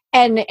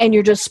 And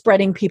you're just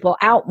spreading people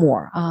out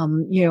more,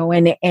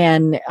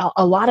 and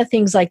a lot of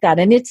things like that.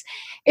 And it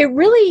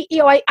really,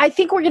 I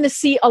think we're going to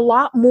see a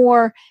lot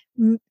more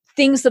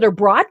things that are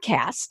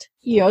broadcast,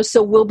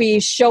 so we'll be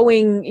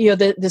showing,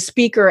 the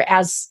speaker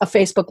as a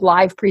Facebook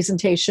Live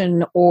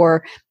presentation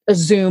or a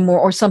Zoom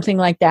or something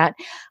like that.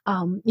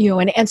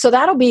 And so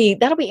that'll be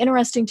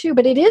interesting too,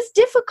 but it is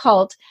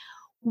difficult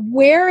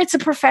where it's a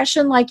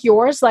profession like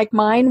yours, like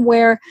mine,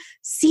 where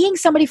seeing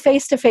somebody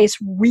face to face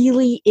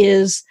really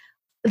is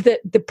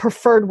the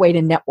preferred way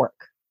to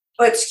network.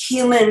 But it's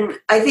human,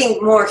 I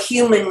think more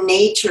human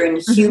nature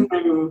and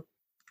human,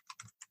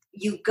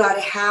 you've got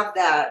to have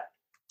that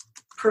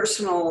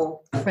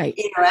personal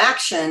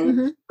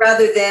interaction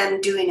rather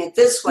than doing it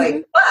this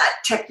way. But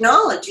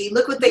technology,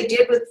 look what they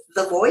did with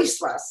The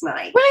Voice last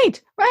night. Right.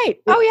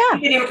 Oh, yeah.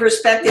 Get in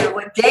perspective of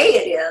what day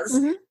it is,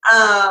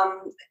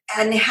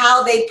 and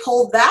how they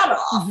pulled that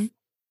off.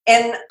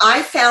 And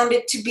I found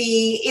it to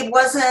be, it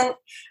wasn't,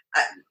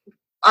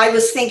 I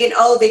was thinking,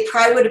 they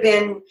probably would have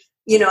been,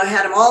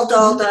 had them all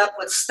dolled up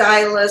with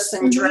stylists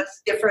and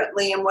dressed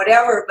differently and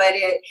whatever, but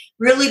it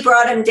really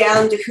brought them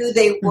down to who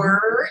they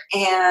were,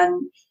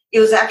 and it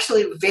was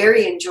actually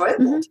very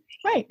enjoyable.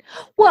 Right.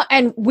 Well,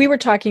 and we were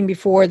talking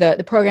before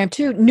the program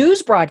too,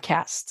 news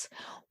broadcasts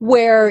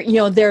where,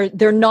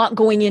 they're not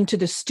going into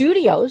the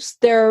studios,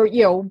 they're,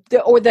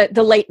 or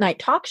the late night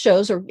talk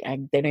shows, or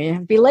they don't even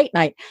have to be late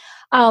night.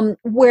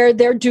 Where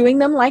they're doing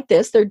them like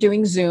this. They're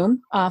doing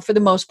Zoom for the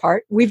most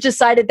part. We've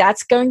decided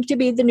that's going to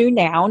be the new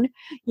noun.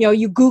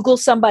 You Google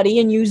somebody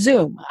and you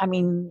Zoom. I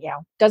mean,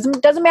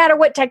 doesn't matter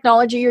what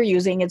technology you're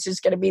using. It's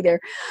just going to be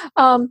there.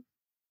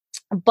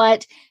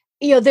 But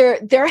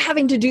they're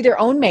having to do their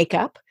own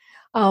makeup.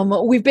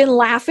 We've been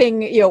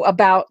laughing,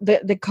 about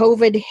the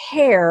COVID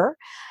hair.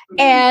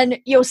 And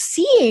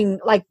seeing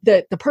like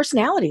the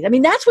personalities. I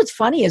mean, that's what's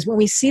funny is when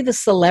we see the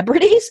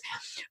celebrities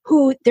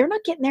who they're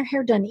not getting their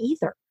hair done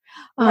either.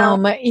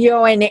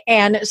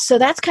 And so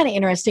that's kind of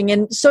interesting.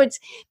 And so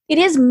it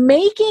is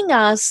making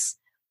us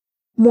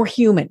more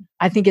human,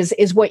 I think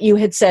is what you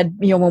had said,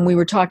 when we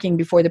were talking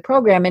before the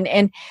program.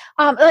 And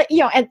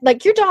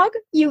like your dog,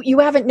 you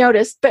haven't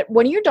noticed, but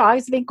one of your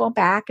dogs has been going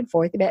back and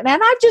forth a bit. And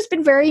I've just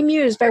been very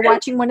amused by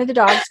watching one of the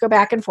dogs go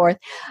back and forth.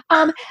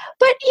 But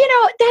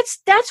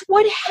that's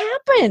what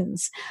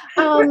happens.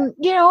 When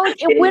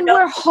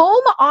we're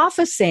home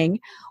officing,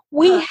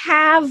 we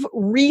have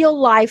real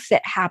life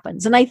that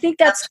happens. And I think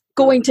that's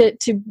going to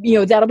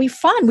that'll be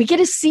fun. We get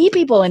to see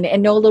people and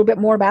know a little bit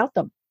more about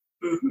them.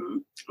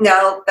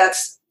 No,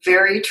 that's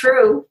very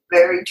true.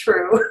 Very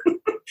true.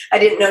 I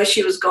didn't know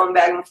she was going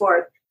back and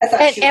forth. I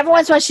thought every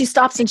once in a while she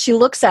stops and she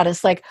looks at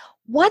us like,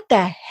 what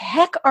the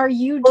heck are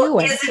you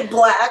doing? Is it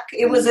black?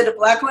 Was it a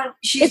black one?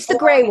 It's the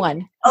gray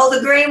one. Oh, the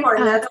gray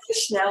one. That's the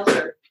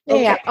Schnauzer.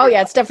 Okay. Yeah. Oh,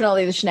 yeah. It's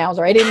definitely the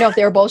Schnauzer. I didn't know if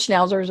they were both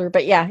Schnauzers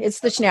but yeah, it's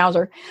the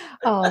Schnauzer.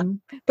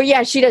 But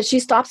yeah, she does. She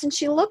stops and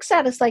she looks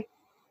at us like,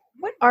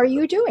 what are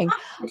you doing?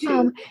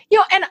 And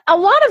a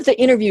lot of the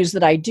interviews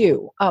that I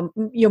do,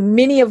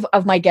 many of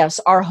my guests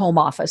are home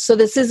office. So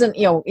this isn't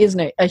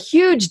a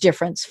huge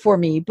difference for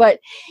me, but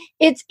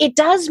it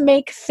does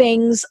make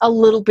things a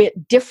little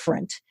bit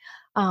different.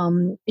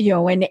 And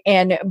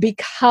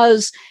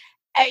because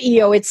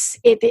we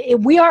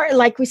are,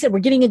 like we said, we're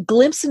getting a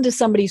glimpse into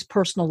somebody's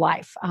personal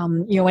life.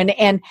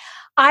 And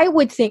I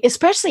would think,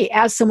 especially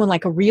as someone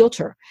like a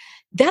realtor,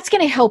 that's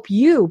going to help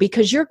you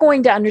because you're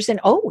going to understand,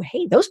 oh,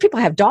 hey, those people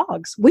have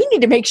dogs. We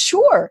need to make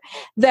sure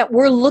that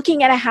we're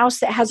looking at a house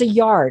that has a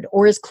yard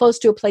or is close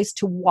to a place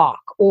to walk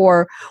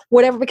or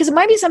whatever, because it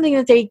might be something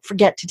that they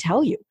forget to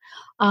tell you.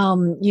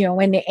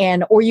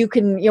 Or you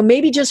can,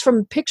 maybe just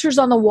from pictures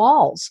on the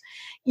walls,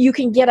 you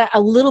can get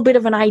a little bit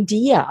of an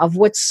idea of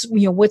what's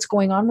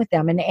going on with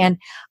them. And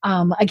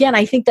again,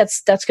 I think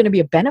that's going to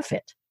be a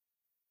benefit.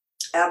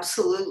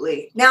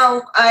 Absolutely.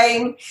 Now,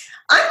 I'm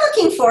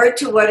looking forward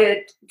to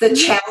the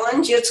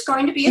challenge. It's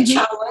going to be a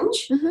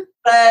challenge,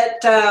 but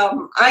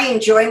I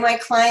enjoy my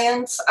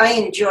clients. I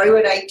enjoy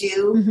what I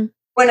do.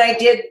 When I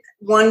did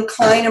one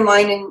client of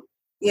mine, and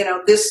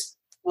this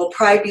will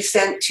probably be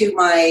sent to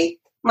my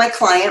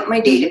client,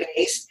 my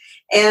database.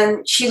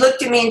 And she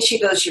looked at me and she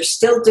goes, "You're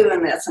still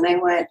doing this?" And I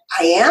went,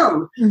 "I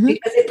am,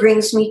 because it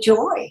brings me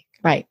joy."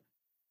 Right.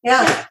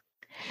 Yeah.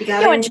 You got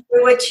to enjoy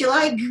what you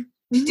like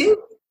to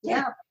do.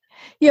 Yeah.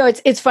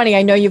 It's funny.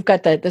 I know you've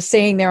got the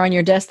saying there on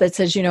your desk that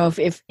says,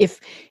 if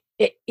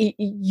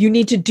you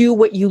need to do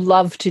what you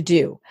love to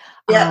do.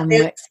 Yeah,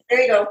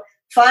 there you go.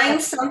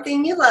 Find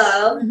something you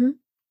love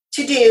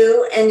to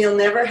do, and you'll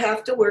never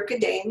have to work a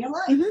day in your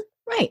life.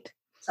 Right.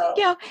 So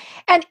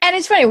and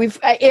it's funny.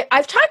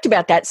 I've talked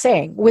about that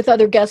saying with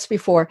other guests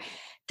before.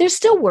 There's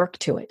still work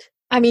to it.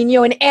 I mean,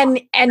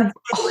 and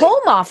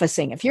home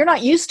officing, if you're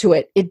not used to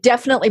it, it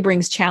definitely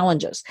brings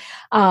challenges.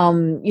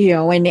 And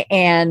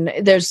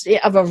there's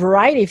of a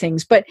variety of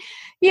things, but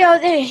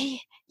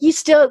you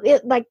still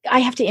like, I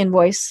have to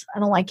invoice. I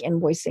don't like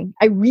invoicing.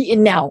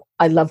 Now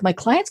I love my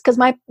clients because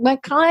my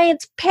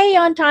clients pay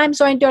on time,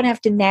 so I don't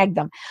have to nag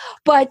them.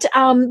 But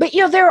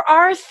there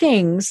are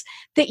things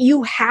that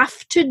you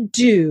have to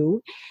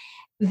do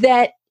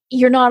that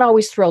you're not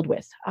always thrilled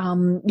with.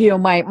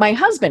 My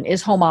husband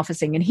is home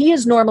officing, and he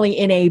is normally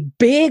in a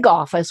big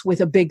office with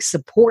a big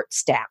support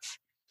staff.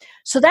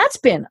 So that's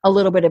been a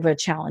little bit of a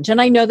challenge.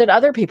 And I know that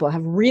other people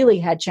have really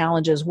had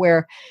challenges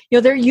where,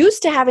 they're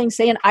used to having,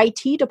 say, an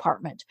IT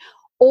department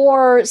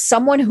or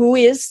someone who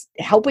is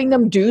helping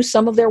them do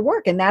some of their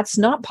work, and that's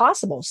not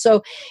possible.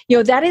 So,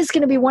 that is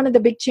going to be one of the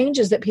big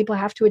changes that people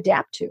have to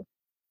adapt to.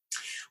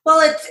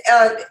 Well, it's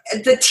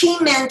the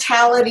team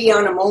mentality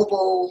on a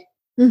mobile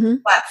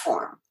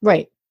platform.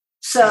 Right.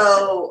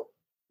 So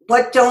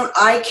what don't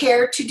I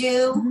care to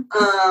do?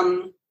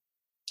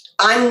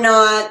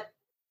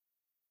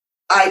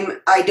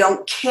 I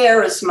don't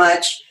care as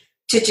much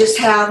to just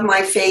have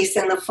my face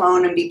in the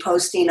phone and be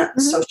posting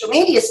social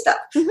media stuff.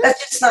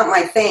 That's just not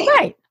my thing.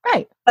 Right.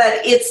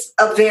 But it's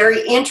a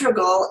very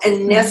integral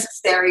and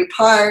necessary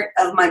part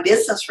of my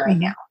business right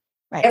now.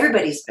 Right.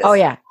 Everybody's business. Oh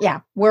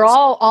yeah. We're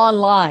all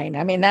online.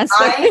 I mean, that's.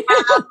 I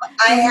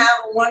have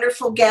a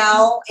wonderful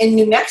gal in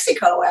New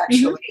Mexico.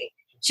 Actually,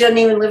 she doesn't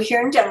even live here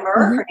in Denver.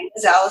 Her name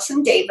is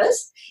Allison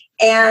Davis,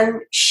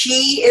 and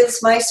she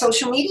is my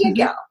social media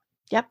gal.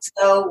 Yep.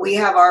 So we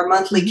have our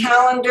monthly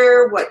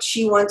calendar. What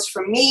she wants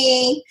from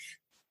me,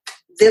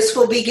 this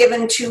will be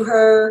given to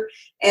her,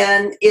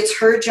 and it's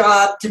her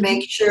job to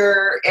make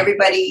sure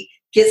everybody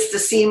gets to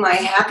see my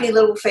happy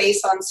little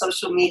face on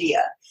social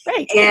media.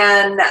 Right.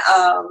 And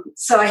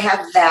so I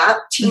have that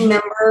team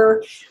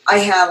member. I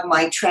have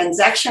my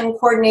transaction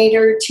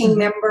coordinator team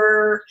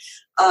member.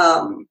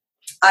 I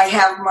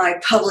have my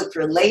public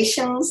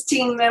relations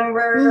team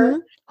member.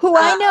 Who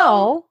I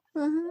know.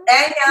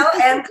 I know,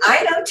 and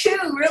I know too,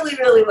 really,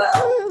 really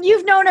well.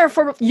 You've known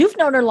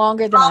her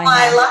longer than all I my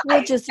have. life.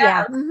 Which is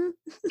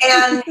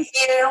And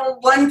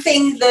one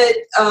thing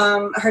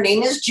that her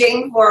name is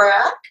Jane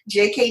Vorak,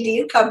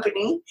 JKD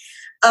Company.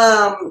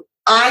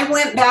 I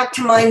went back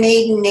to my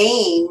maiden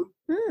name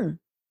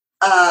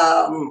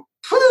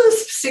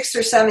 6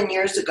 or 7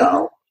 years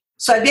ago.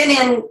 So I've been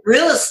in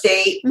real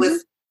estate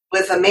with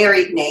a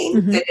married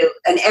name,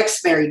 an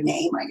ex-married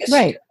name, I guess.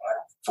 Right.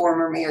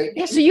 Former married name.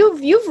 Yeah, so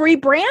you've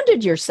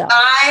rebranded yourself.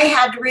 I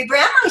had to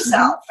rebrand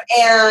myself,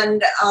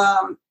 and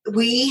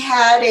we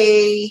had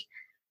a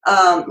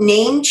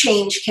name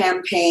change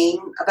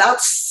campaign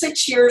about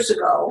 6 years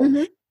ago,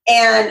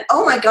 and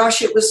oh my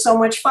gosh, it was so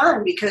much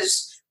fun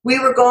because we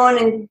were going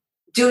and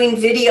doing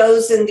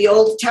videos in the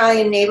old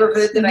Italian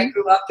neighborhood that I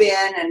grew up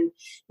in, and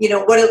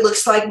what it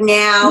looks like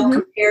now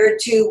compared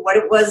to what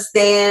it was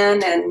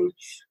then, and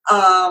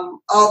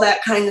all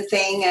that kind of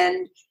thing.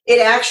 And it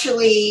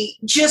actually,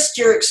 just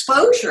your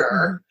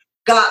exposure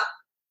got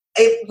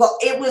it. Well,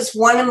 it was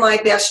one of my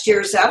best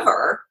years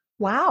ever.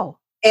 Wow.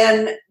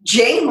 And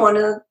Jane won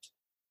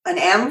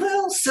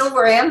an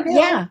silver anvil.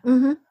 Yeah.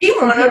 She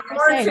won an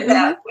award for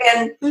that.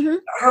 And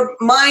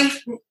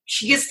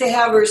she gets to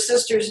have her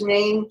sister's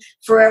name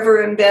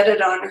forever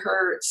embedded on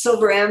her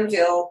silver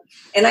anvil.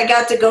 And I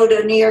got to go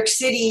to New York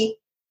City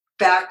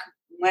back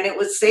when it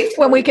was safe.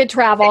 When we could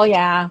travel,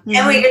 yeah.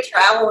 And we could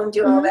travel and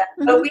do all that.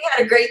 But we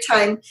had a great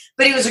time.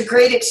 But it was a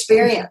great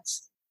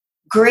experience.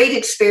 Great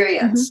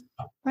experience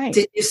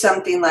to do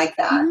something like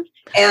that.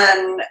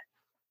 And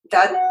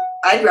that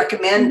I'd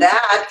recommend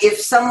that if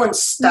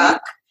someone's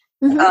stuck,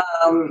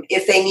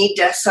 if they need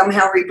to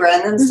somehow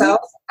rebrand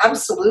themselves,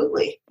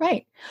 absolutely.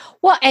 Right.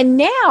 Well, and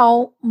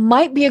now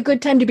might be a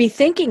good time to be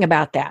thinking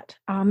about that.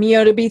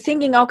 To be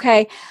thinking,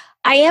 okay,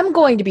 I am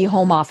going to be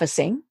home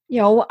officing.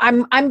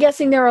 I'm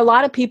guessing there are a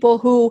lot of people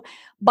who,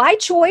 by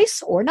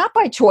choice or not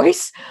by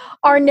choice,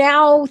 are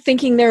now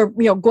thinking they're,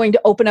 going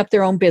to open up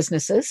their own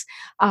businesses,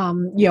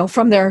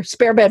 from their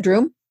spare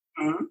bedroom.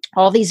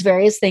 All these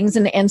various things.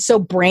 And so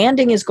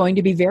branding is going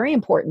to be very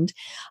important.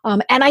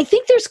 And I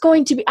think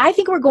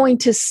we're going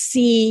to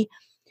see,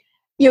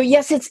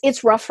 yes,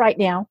 it's rough right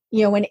now,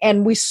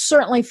 and we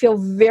certainly feel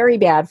very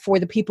bad for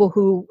the people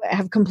who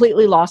have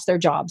completely lost their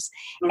jobs.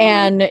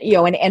 And,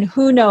 and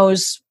who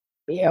knows,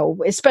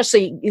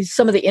 especially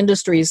some of the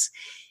industries,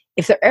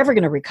 if they're ever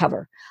going to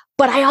recover.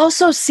 But I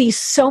also see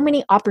so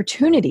many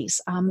opportunities.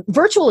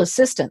 Virtual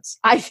assistants.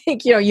 I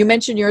think, you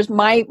mentioned yours.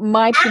 My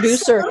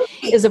producer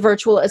is a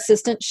virtual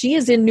assistant. She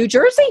is in New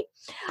Jersey.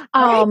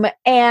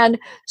 And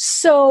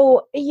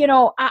so,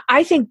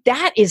 I think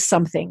that is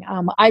something.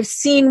 I've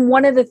seen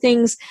one of the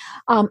things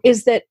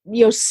is that,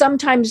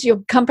 sometimes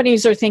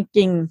companies are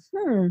thinking,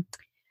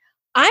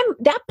 I'm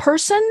that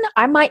person.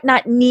 I might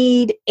not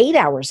need 8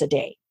 hours a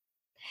day.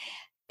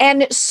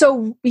 And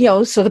so,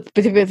 so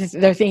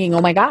they're thinking,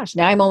 oh my gosh,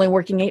 now I'm only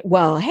working 8.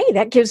 Well, hey,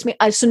 that gives me,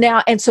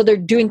 so they're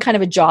doing kind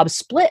of a job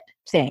split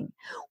thing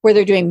where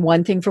they're doing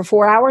one thing for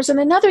 4 hours and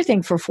another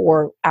thing for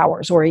 4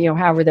 hours, or,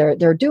 however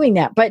they're doing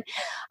that. But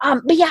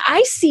yeah,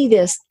 I see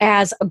this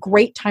as a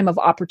great time of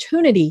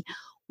opportunity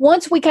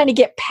once we kind of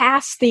get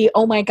past the,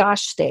 oh my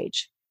gosh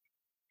stage.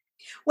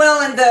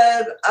 Well, and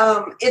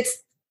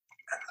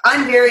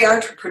I'm very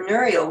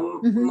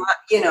entrepreneurial,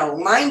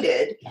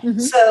 minded. Mm-hmm.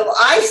 So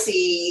I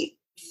see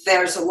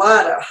there's a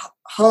lot of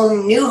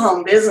new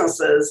home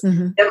businesses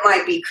that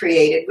might be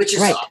created, which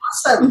is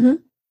awesome. Mm-hmm.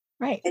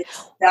 Right.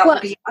 That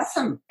would be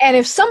awesome. And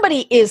if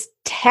somebody is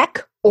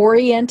tech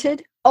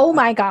oriented, oh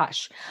my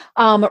gosh,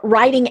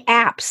 writing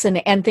apps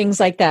and things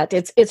like that.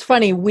 It's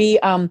funny. We've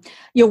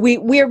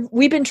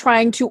been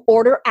trying to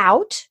order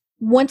out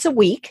once a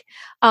week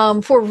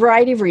for a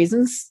variety of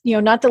reasons,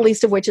 not the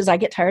least of which is I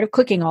get tired of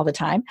cooking all the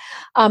time.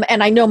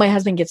 And I know my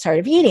husband gets tired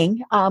of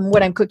eating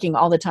when I'm cooking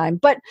all the time.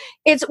 But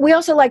we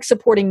also like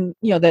supporting,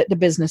 the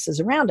businesses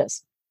around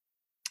us.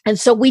 And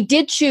so we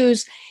did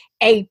choose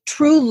a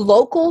true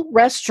local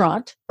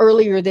restaurant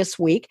earlier this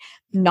week,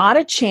 not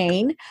a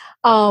chain.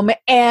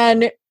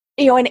 And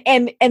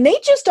they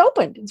just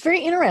opened. It's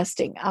very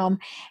interesting.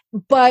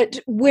 But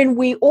when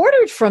we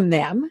ordered from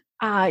them,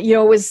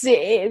 it was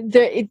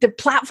the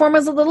platform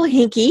was a little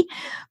hinky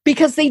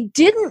because they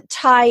didn't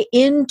tie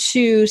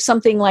into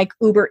something like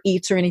Uber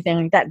Eats or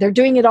anything like that. They're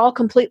doing it all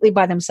completely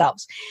by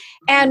themselves.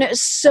 And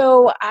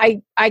so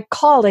I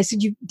called. I said,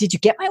 did you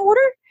get my order?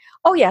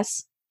 Oh,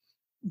 yes.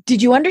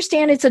 Did you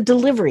understand it's a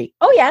delivery?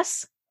 Oh,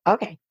 yes.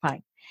 Okay,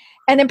 fine.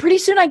 And then pretty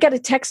soon I get a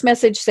text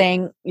message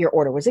saying your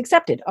order was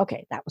accepted.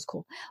 Okay, that was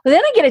cool. But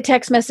then I get a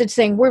text message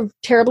saying we're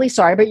terribly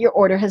sorry, but your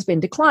order has been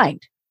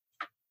declined.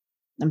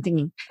 I'm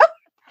thinking, oh.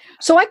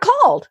 So I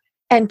called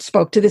and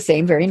spoke to the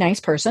same very nice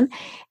person.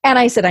 And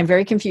I said, I'm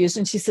very confused.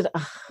 And she said,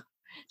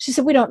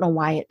 we don't know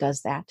why it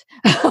does that.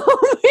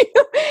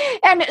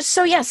 And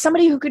so, yeah,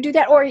 somebody who could do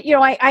that. Or,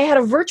 I had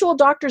a virtual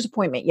doctor's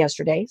appointment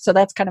yesterday. So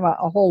that's kind of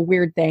a whole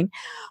weird thing.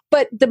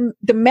 But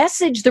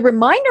the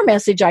reminder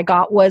message I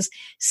got was,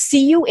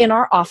 see you in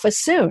our office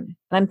soon.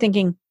 And I'm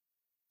thinking,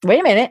 wait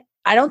a minute.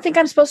 I don't think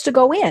I'm supposed to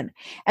go in.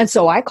 And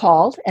so I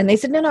called and they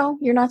said, no,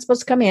 you're not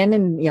supposed to come in.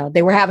 And,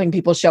 they were having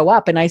people show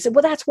up. And I said,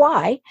 well, that's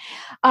why.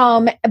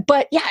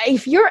 But yeah,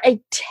 if you're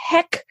a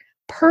tech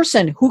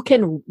person who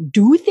can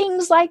do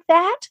things like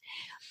that,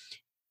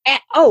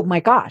 oh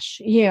my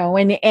gosh,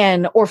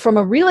 or from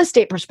a real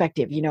estate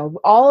perspective,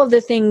 all of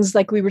the things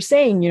like we were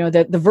saying,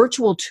 the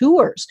virtual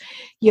tours,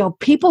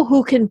 people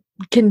who can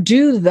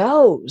do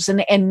those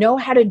and know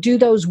how to do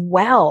those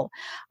well,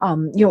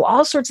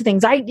 all sorts of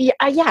things.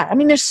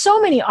 There's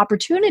so many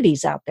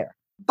opportunities out there.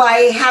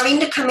 By having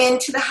to come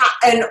into the house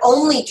and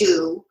only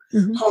do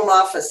home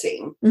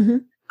officing,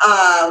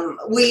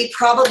 we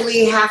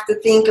probably have to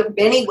think of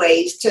many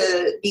ways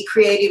to be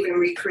creative and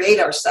recreate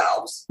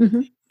ourselves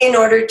in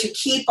order to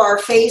keep our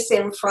face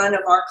in front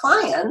of our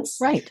clients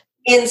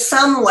in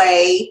some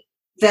way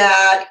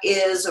that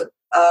is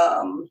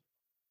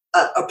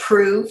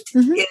approved,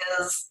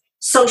 is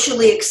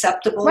socially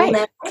acceptable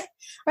now,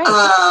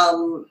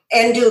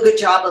 and do a good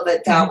job of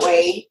it that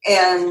way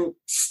and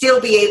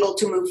still be able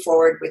to move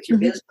forward with your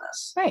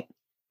business. Right.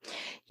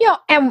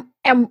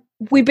 And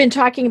we've been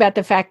talking about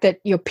the fact that,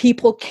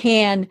 people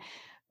can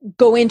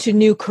go into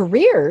new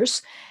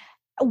careers.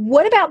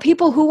 What about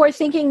people who are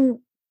thinking,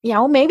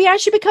 maybe I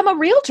should become a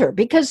realtor?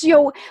 Because,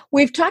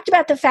 we've talked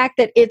about the fact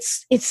that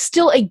it's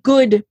still a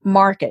good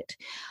market.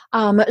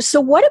 So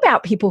what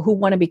about people who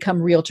want to become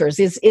realtors?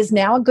 Is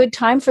now a good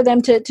time for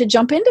them to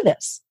jump into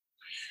this?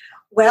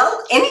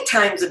 Well,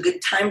 anytime's a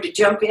good time to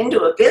jump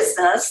into a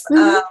business.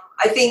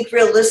 I think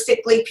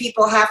realistically,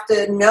 people have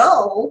to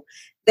know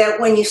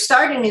that when you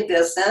start a new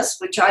business,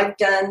 which I've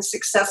done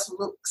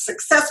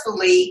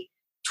successfully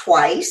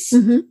twice,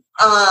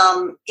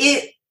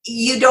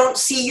 you don't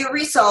see your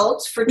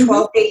results for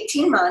 12 to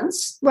 18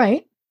 months.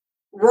 Right.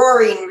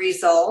 Roaring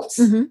results.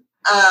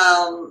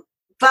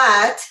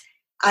 But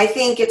I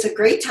think it's a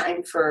great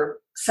time for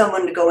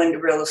someone to go into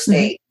real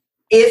estate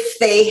if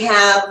they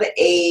have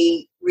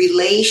a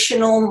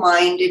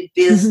relational-minded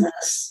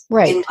business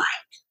in mind.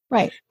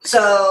 Right.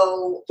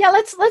 So yeah,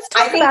 let's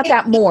talk about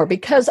that more,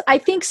 because I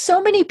think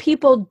so many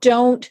people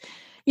don't,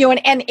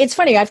 and it's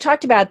funny, I've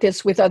talked about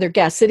this with other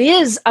guests. It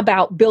is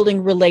about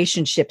building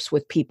relationships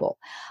with people.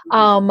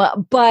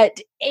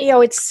 But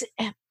it's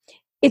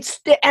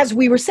as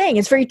we were saying,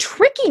 it's very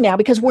tricky now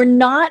because we're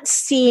not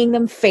seeing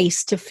them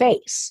face to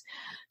face.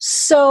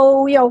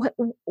 So,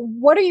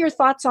 what are your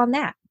thoughts on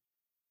that?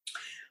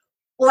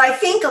 Well, I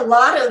think a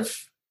lot of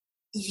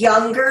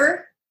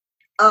younger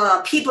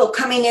people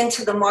coming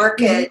into the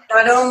market,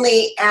 not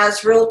only as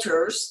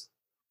realtors,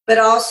 but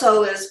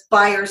also as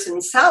buyers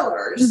and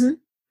sellers,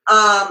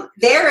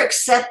 they're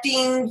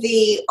accepting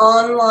the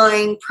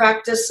online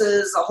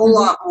practices a whole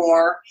lot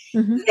more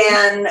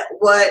than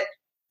what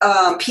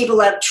people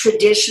have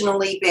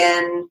traditionally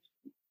been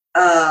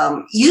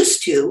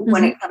used to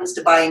when it comes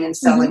to buying and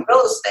selling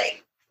real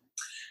estate.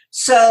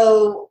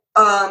 So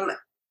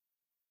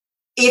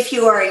if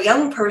you are a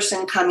young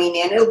person coming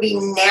in, it'll be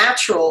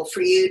natural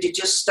for you to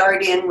just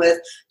start in with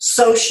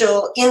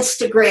social,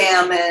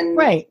 Instagram, and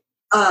right.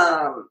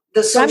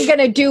 The social. I'm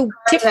going to do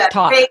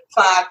TikTok,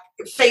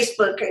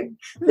 Facebook, and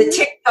the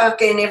TikTok,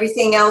 and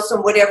everything else,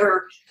 and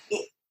whatever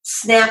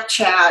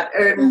Snapchat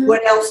or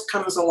what else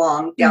comes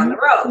along down the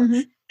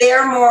road.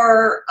 They're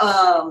more.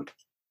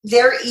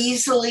 They're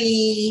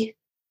easily.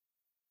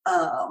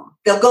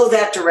 They'll go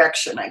that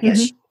direction, I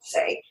guess you could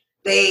say.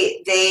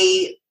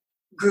 They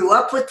grew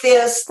up with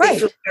this. They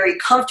feel very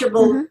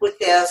comfortable with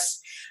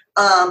this,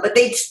 but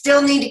they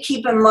still need to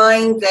keep in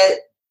mind that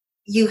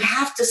you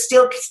have to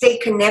still stay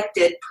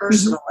connected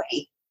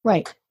personally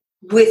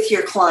with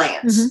your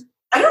clients.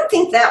 I don't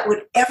think that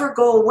would ever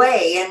go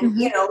away, and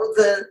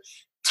the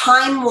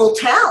time will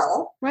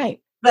tell. Right.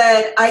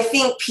 But I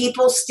think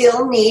people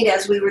still need,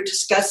 as we were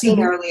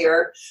discussing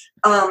earlier,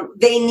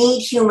 they need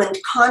human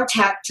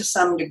contact to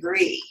some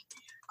degree.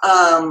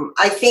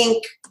 I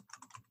think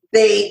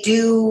they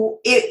do.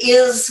 It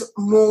is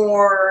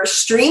more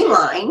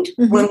streamlined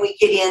when we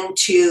get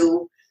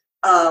into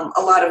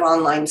a lot of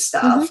online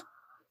stuff.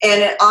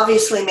 And it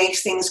obviously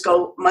makes things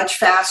go much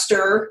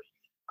faster.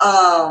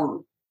 I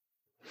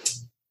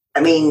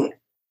mean,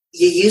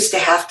 you used to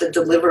have to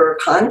deliver a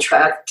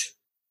contract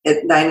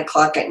at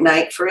 9:00 at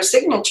night for a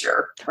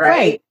signature,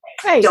 right?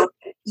 Right.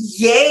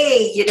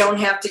 You don't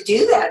have to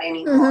do that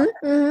anymore.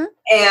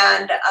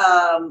 And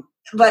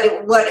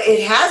but what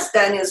it has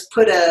done is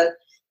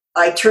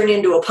I turn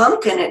into a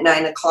pumpkin at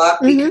 9:00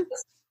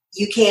 because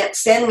you can't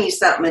send me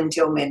something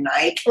until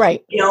midnight,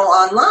 right?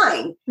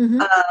 Online.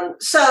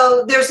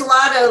 So there's a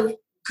lot of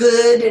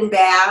good and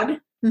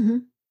bad,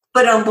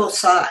 but on both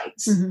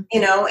sides,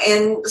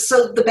 and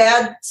so the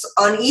bads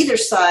on either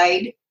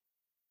side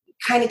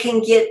kind of can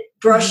get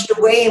brushed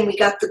away, and we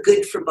got the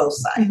good for both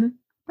sides.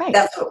 Right.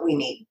 That's what we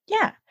need.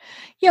 Yeah.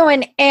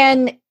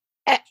 And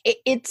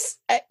it's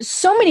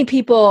so many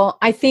people,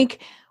 I think,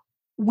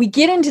 we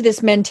get into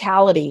this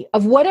mentality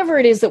of whatever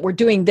it is that we're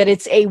doing, that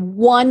it's a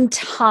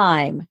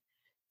one-time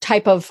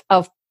type of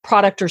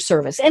product or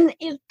service. And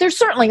there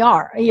certainly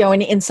are,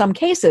 in some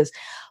cases,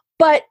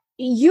 but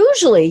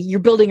usually you're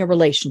building a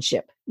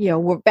relationship.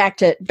 We're back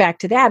to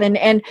that.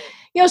 And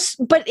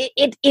but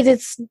it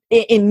is,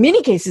 in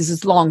many cases,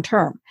 is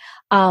long-term.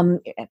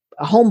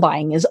 Home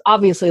buying is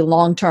obviously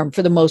long-term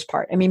for the most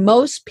part. I mean,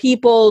 most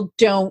people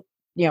don't,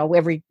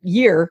 every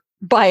year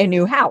buy a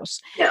new house.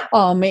 Yeah.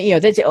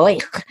 They say,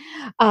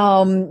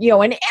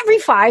 and every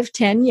 5,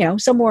 10,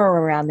 somewhere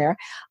around there.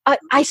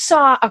 I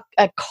saw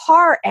a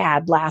car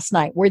ad last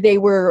night where they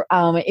were,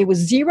 it was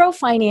zero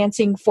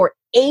financing for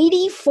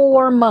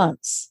 84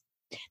 months.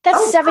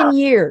 That's 7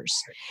 years.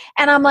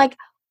 And I'm like,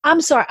 I'm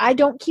sorry, I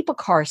don't keep a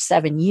car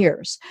 7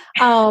 years.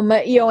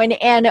 But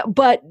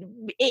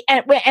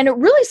it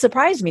really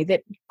surprised me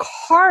that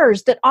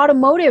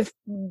automotive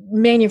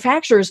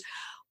manufacturers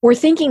were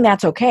thinking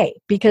that's okay,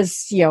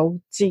 because,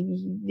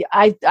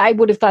 I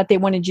would have thought they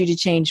wanted you to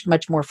change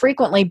much more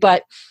frequently,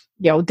 but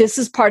this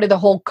is part of the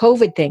whole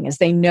COVID thing, is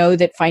they know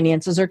that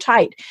finances are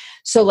tight.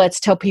 So let's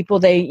tell people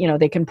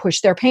they can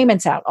push their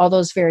payments out, all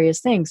those various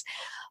things.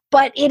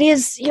 But it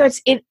is,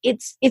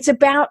 it's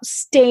about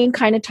staying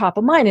kind of top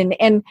of mind.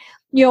 And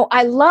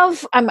I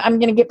love, I'm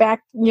going to get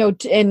back,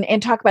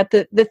 and talk about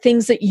the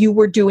things that you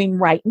were doing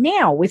right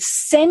now with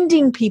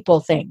sending people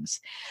things,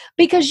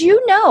 because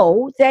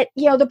that,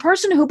 the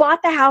person who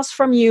bought the house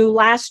from you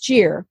last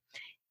year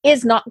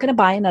is not going to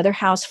buy another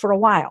house for a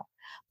while,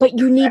 but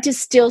you need to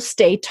still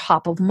stay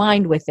top of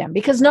mind with them,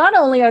 because not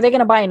only are they going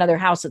to buy another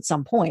house at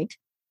some point,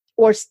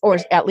 or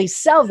at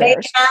least sell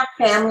theirs. They have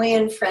family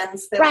and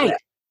friends that live.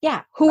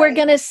 Yeah, who are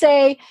going to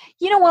say,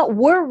 you know what,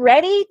 we're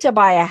ready to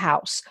buy a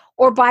house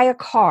or buy a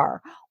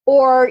car,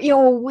 or,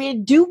 we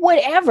do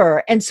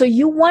whatever. And so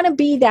you want to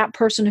be that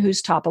person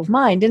who's top of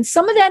mind. And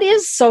some of that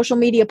is social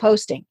media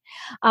posting.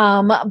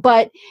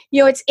 But,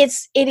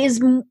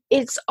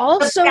 it's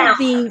also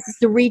the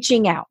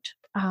reaching out,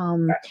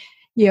 and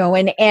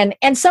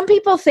some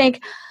people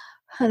think,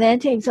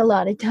 that takes a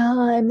lot of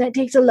time, that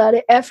takes a lot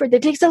of effort,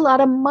 that takes a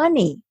lot of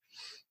money.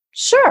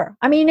 Sure.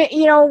 I mean,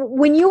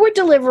 when you were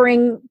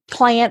delivering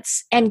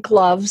plants and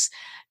gloves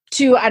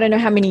to, I don't know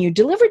how many you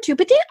delivered to,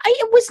 but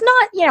it was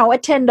not, a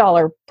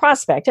 $10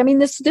 prospect. I mean,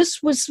 this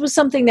was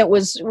something that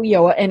was,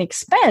 an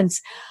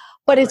expense,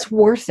 but it's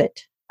worth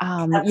it.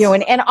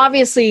 And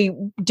obviously,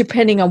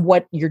 depending on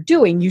what you're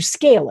doing, you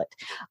scale it.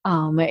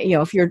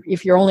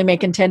 If you're only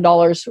making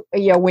 $10,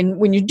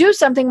 when you do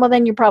something, well,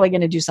 then you're probably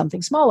going to do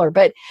something smaller.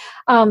 But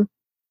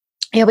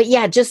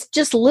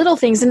just little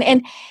things,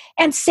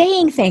 and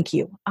saying thank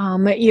you.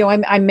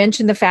 I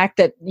mentioned the fact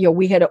that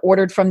we had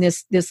ordered from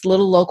this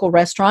little local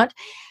restaurant.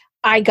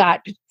 I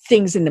got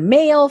things in the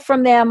mail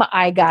from them.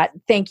 I got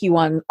thank you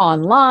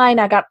online.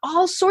 I got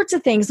all sorts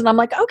of things, and I'm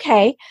like,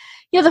 okay,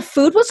 the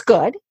food was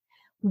good.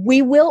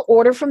 We will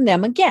order from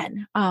them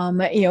again.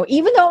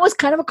 Even though it was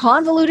kind of a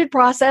convoluted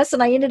process,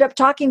 and I ended up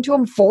talking to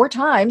them 4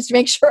 times to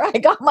make sure I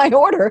got my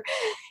order.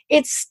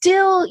 It's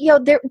still,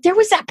 there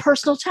was that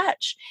personal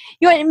touch,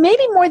 and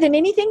maybe more than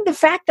anything, the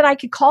fact that I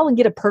could call and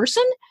get a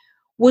person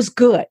was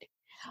good.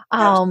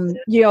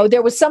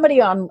 There was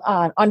somebody on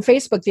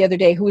Facebook the other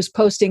day who was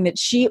posting that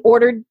she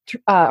ordered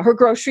her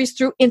groceries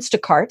through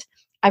Instacart.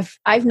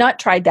 I've not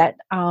tried that.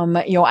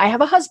 I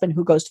have a husband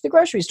who goes to the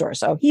grocery store,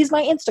 so he's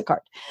my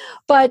Instacart.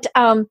 But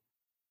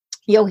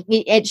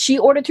she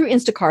ordered through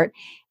Instacart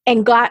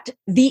and got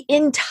the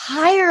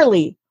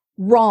entirely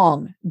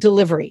wrong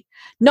delivery.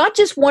 Not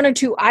just one or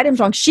two items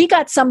wrong. She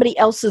got somebody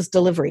else's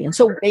delivery. And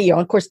so,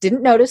 of course,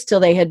 didn't notice till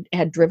they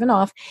had driven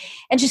off.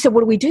 And she said,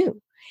 what do we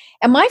do?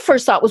 And my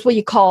first thought was, well,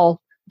 you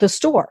call the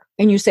store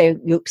and you say,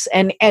 oops.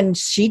 And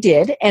she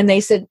did. And they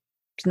said,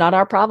 it's not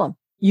our problem.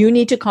 You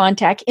need to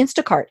contact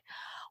Instacart.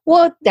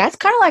 Well, that's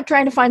kind of like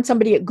trying to find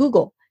somebody at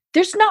Google.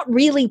 There's not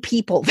really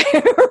people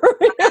there.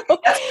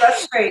 That's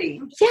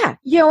frustrating. Yeah.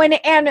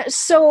 And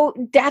so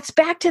that's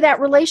back to that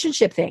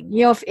relationship thing.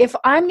 If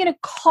I'm going to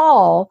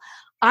call,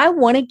 I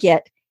want to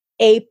get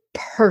a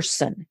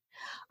person.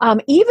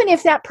 Even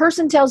if that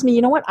person tells me,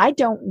 you know what, I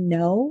don't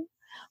know,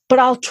 but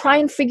I'll try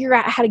and figure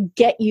out how to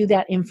get you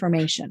that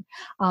information.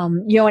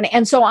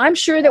 And so I'm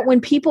sure that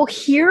when people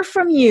hear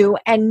from you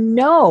and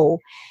know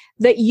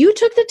that you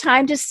took the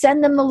time to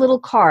send them the little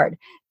card,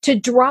 to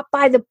drop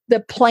by the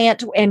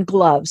plant and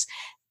gloves,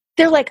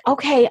 they're like,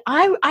 okay,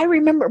 I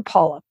remember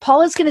Paula.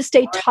 Paula's going to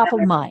stay top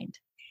of mind.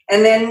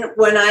 And then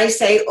when I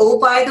say, oh,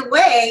 by the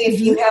way, if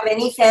you have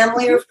any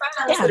family or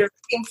friends that are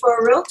looking for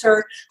a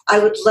realtor, I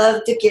would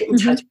love to get in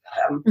touch with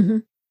them. Mm-hmm.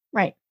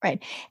 Right.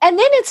 And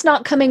then it's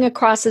not coming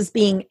across as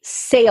being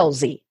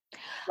salesy,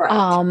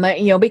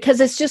 right. Because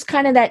it's just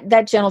kind of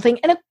that gentle thing.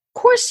 And of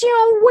course,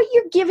 what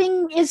you're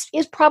giving is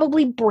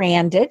probably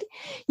branded.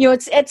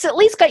 It's at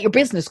least got your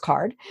business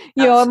card.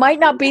 It might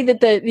not be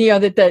that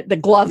the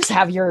gloves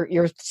have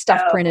your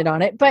stuff printed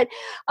on it, but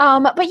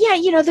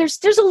yeah, there's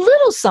a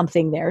little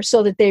something there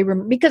so that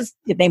because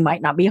they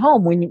might not be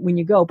home when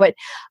you go, but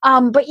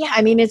yeah,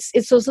 I mean,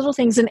 it's those little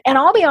things, and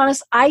I'll be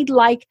honest, I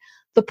like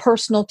the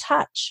personal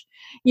touch.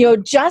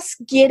 Just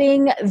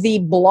getting the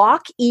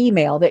block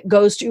email that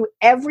goes to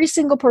every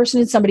single person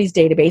in somebody's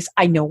database.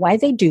 I know why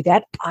they do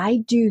that.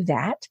 I do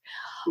that.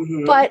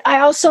 Mm-hmm. But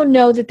I also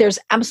know that there's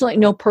absolutely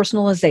no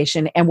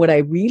personalization. And what I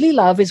really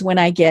love is when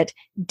I get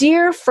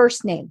dear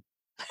first name.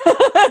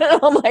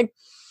 I'm like,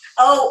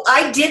 oh,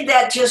 I did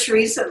that just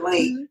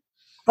recently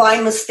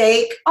by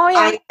mistake. Oh,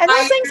 yeah. And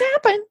those things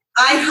happen.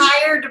 I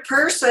hired a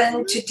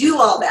person to do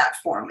all that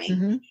for me.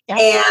 Mm-hmm. Yep.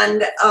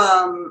 And,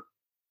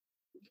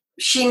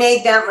 she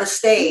made that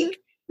mistake.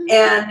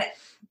 Mm-hmm.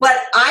 But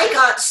I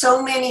got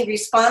so many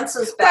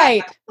responses back.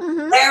 Right.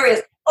 Mm-hmm. There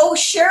is, oh,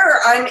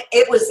 sure,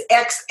 it was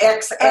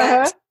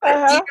XXX,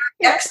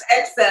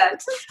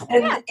 XXX.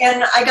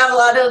 And I got a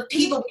lot of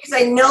people because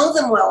I know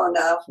them well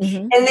enough.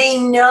 Mm-hmm. And they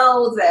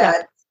know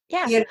that,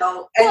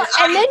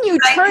 and then you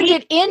turned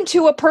it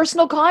into a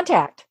personal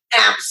contact.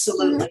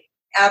 Absolutely. Mm-hmm.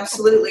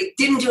 Absolutely.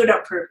 Didn't do it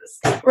on purpose.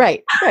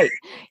 Right.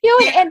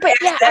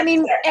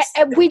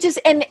 We just,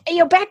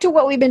 back to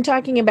what we've been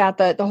talking about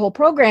the whole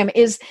program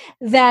is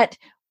that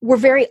we're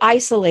very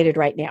isolated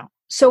right now.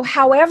 So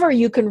however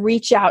you can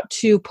reach out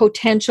to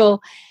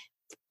potential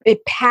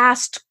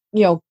past,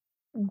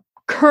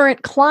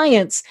 current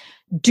clients,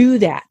 do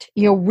that,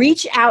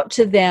 reach out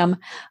to them,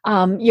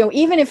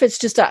 even if it's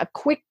just a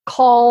quick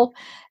call,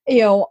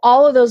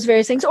 all of those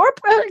various things, or,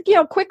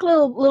 quick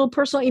little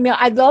personal email.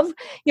 I love,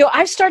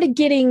 I've started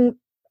getting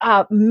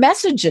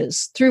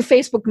messages through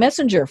Facebook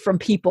Messenger from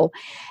people,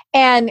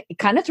 and it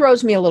kind of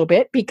throws me a little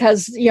bit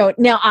because,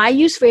 now I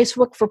use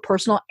Facebook for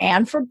personal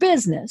and for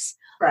business.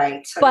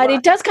 Right. So but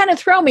it does kind of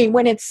throw me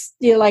when it's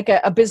like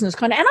a business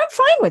contact, and I'm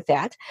fine with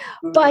that.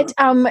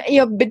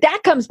 Mm-hmm. But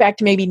that comes back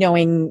to maybe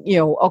knowing,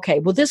 okay,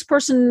 well, this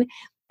person,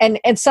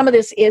 and some of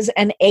this is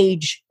an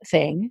age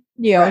thing,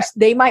 right.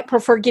 They might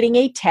prefer getting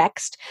a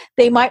text.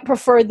 They might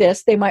prefer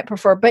this,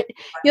 but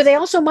they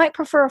also might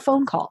prefer a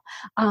phone call.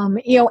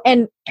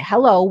 And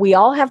hello, we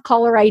all have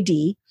caller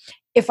ID.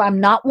 If I'm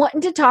not wanting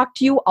to talk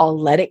to you, I'll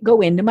let it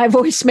go into my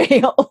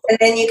voicemail. And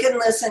then you can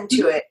listen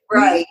to it.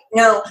 Right.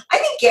 No, I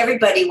think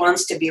everybody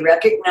wants to be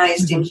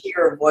recognized and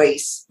hear a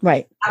voice.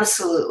 Right.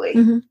 Absolutely.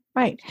 Mm-hmm.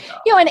 Right.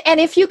 And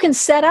if you can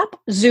set up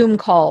Zoom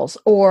calls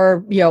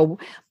or,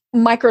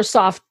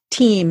 Microsoft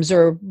Teams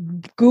or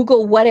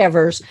Google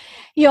whatever's,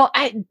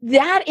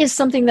 that is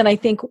something that I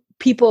think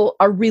people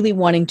are really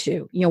wanting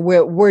to,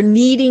 we're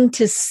needing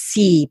to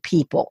see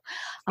people.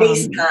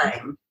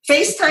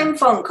 FaceTime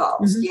phone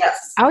calls. Mm-hmm.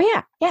 Yes. Oh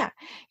yeah. Yeah.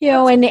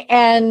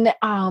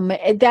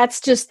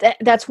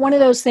 That's one of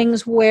those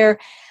things where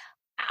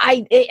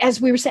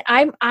as we were saying,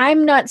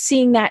 I'm not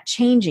seeing that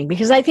changing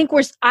because I think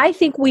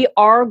we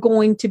are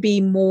going to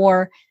be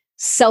more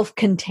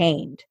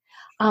self-contained.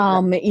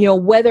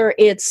 Whether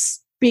it's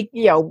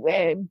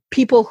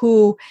people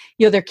who,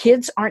 their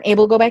kids aren't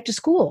able to go back to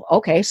school.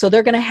 Okay. So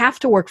they're going to have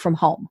to work from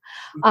home.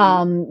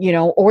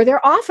 Mm-hmm. Or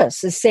their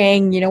office is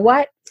saying,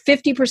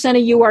 50%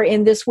 of you are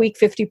in this week,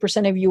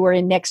 50% of you are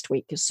in next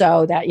week.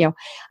 So that,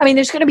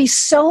 there's going to be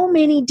so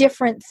many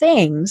different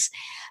things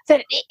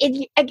that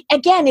there's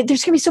going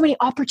to be so many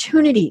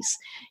opportunities,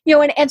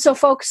 and so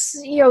folks,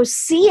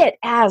 see it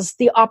as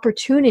the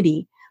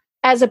opportunity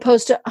as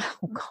opposed to,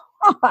 oh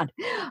God,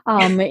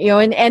 and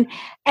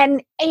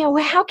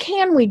how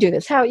can we do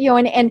this? How,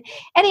 and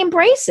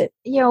embrace it.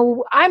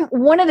 I'm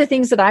one of the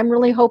things that I'm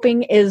really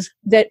hoping is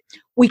that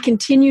we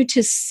continue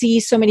to see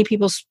so many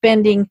people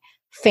spending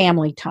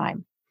family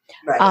time.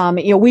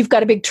 Right. We've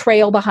got a big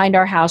trail behind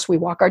our house. We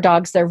walk our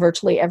dogs there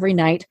virtually every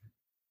night.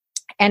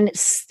 And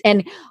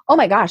oh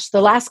my gosh,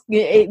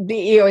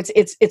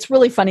 it's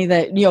really funny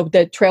that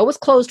the trail was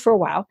closed for a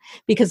while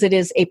because it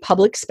is a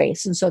public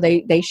space, and so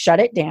they shut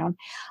it down.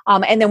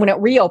 And then when it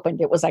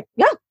reopened, it was like,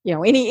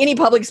 any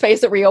public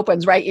space that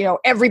reopens, right?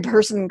 Every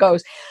person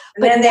goes.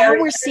 But now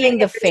we're seeing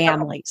the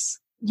families.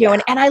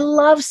 And I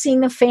love seeing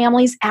the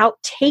families out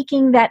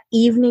taking that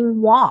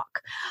evening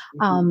walk.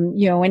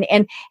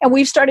 And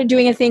we've started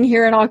doing a thing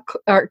here in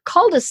our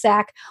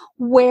cul-de-sac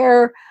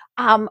where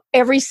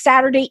every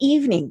Saturday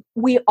evening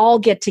we all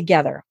get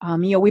together.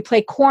 We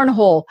play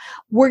cornhole.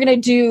 We're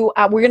going to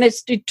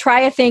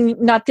try a thing,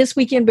 not this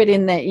weekend, but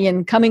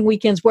in coming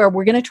weekends, where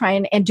we're going to try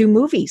and do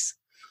movies.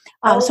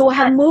 So we'll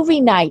have movie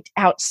night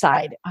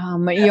outside,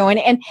 and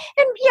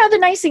the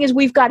nice thing is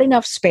we've got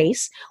enough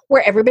space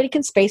where everybody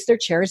can space their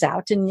chairs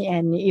out, and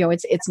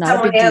it's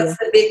not a big deal.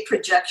 The big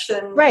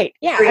projection, right?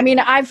 Yeah, I mean,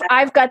 I've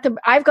got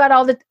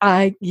all the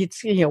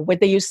it's what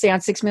they used to say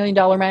on $6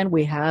 Million Man.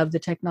 We have the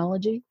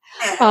technology.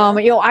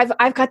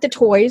 I've got the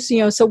toys.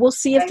 So we'll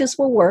see if this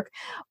will work.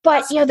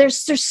 But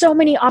there's so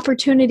many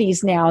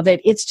opportunities now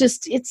that it's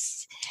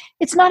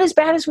not as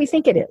bad as we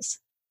think it is.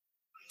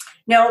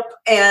 Nope.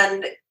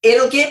 And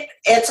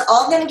it's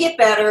all going to get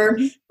better.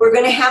 Mm-hmm. We're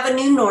going to have a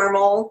new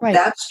normal. Right.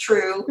 That's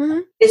true. Mm-hmm.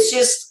 It's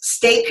just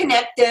stay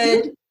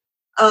connected,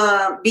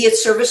 be of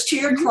service to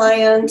your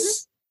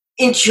clients,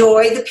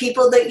 enjoy the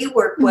people that you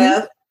work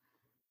with,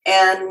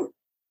 and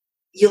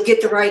you'll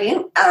get the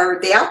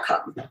the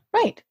outcome.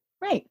 Right.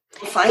 Right.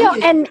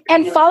 And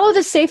follow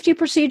the safety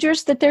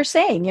procedures that they're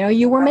saying.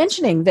 You were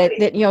mentioning that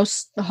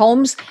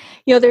homes,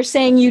 they're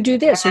saying you do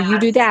this or you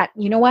do that.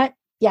 You know what?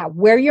 Yeah,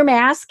 wear your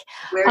mask.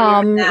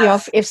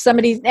 If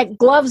somebody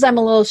gloves, I'm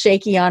a little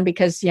shaky on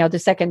because the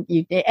second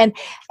you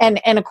and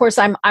of course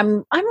I'm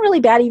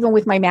really bad even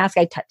with my mask.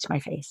 I touch my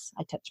face,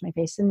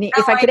 and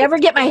if I could ever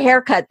get my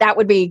hair cut, that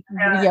would be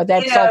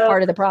that's all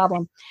part of the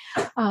problem.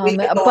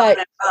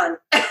 But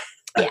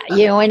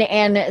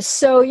and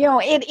so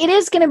it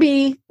is going to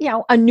be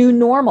a new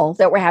normal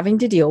that we're having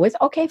to deal with.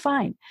 Okay,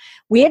 fine.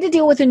 We had to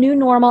deal with a new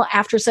normal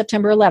after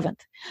September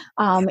 11th.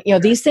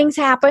 These things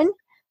happen,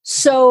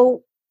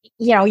 so.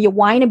 You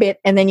whine a bit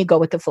and then you go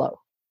with the flow.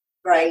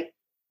 Right.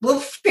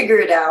 We'll figure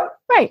it out.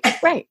 Right. It's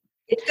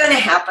going to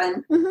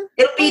happen. Mm-hmm.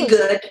 It'll be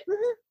good.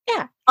 Mm-hmm.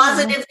 Yeah.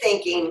 Positive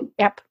thinking.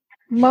 Yep.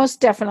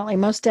 Most definitely.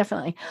 Yes.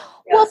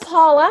 Well,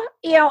 Paula,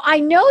 I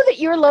know that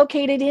you're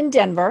located in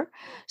Denver.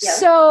 Yes.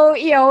 So,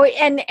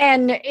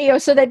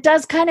 so that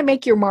does kind of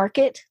make your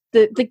market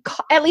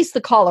at least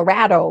the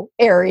Colorado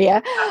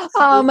area.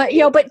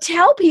 But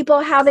tell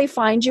people how they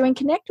find you and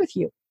connect with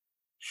you.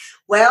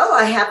 Well,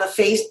 I have a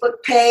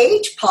Facebook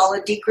page,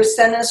 Paula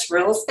DeCrescentis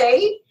Real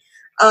Estate.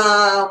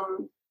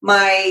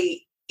 My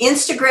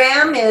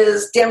Instagram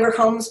is Denver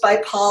Homes by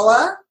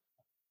Paula.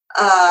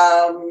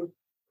 I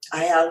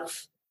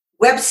have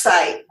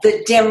website,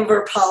 the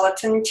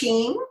Denverpolitan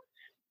Team,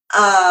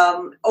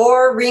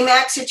 or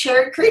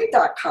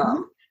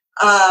remax@cherrycreek.com.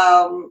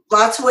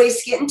 Lots of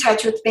ways to get in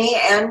touch with me,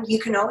 and you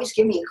can always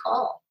give me a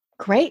call.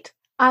 Great.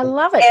 I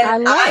love it.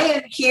 And I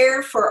am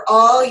here for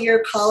all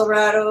your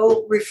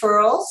Colorado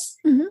referrals.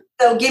 Mm-hmm.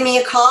 So give me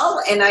a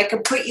call and I can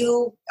put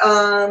you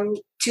to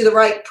the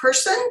right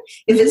person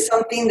if it's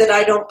something that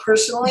I don't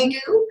personally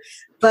do.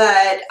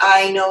 But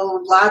I know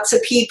lots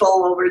of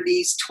people over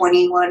these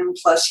 21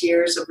 plus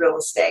years of real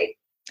estate.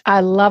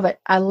 I love it.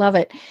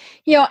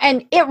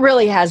 And it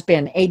really has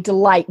been a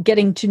delight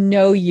getting to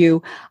know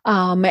you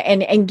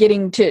and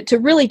getting to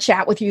really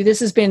chat with you. This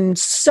has been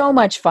so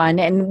much fun,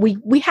 and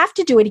we have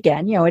to do it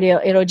again.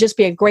 It'll just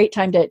be a great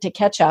time to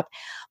catch up.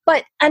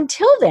 But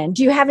until then,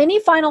 do you have any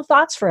final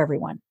thoughts for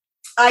everyone?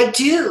 I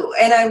do.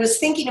 And I was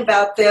thinking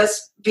about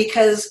this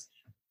because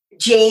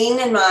Jane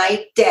and our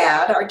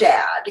dad,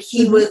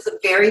 he was a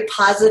very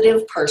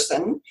positive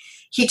person.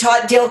 He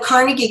taught Dale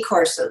Carnegie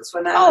courses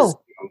when I was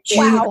High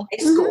school.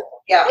 Mm-hmm.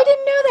 Yeah. I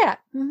didn't know that.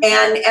 Mm-hmm.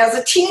 And as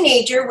a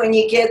teenager, when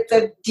you get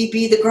to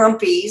be the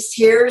grumpies,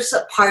 here's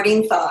a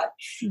parting thought.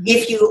 Mm-hmm.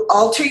 If you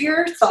alter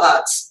your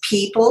thoughts,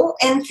 people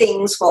and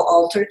things will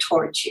alter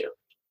towards you.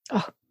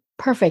 Oh,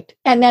 perfect.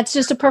 And that's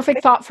just a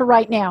perfect thought for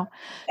right now.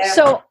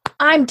 So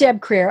I'm Deb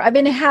Creer. I've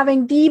been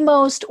having the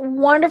most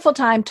wonderful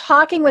time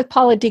talking with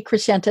Paula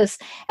DeCrescentis.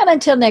 And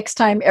until next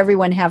time,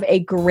 everyone have a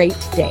great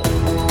day.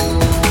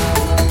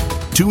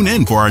 Tune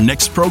in for our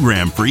next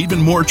program for even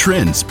more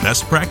trends,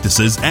 best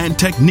practices, and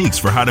techniques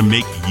for how to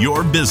make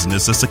your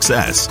business a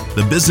success.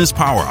 The Business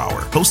Power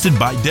Hour, hosted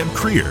by Deb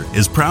Creer,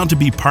 is proud to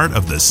be part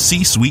of the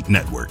C-Suite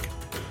Network.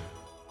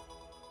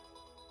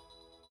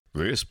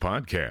 This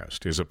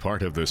podcast is a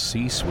part of the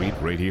C-Suite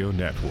Radio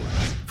Network.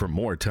 For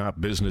more top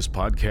business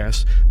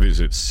podcasts,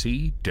 visit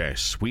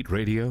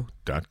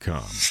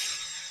c-suiteradio.com.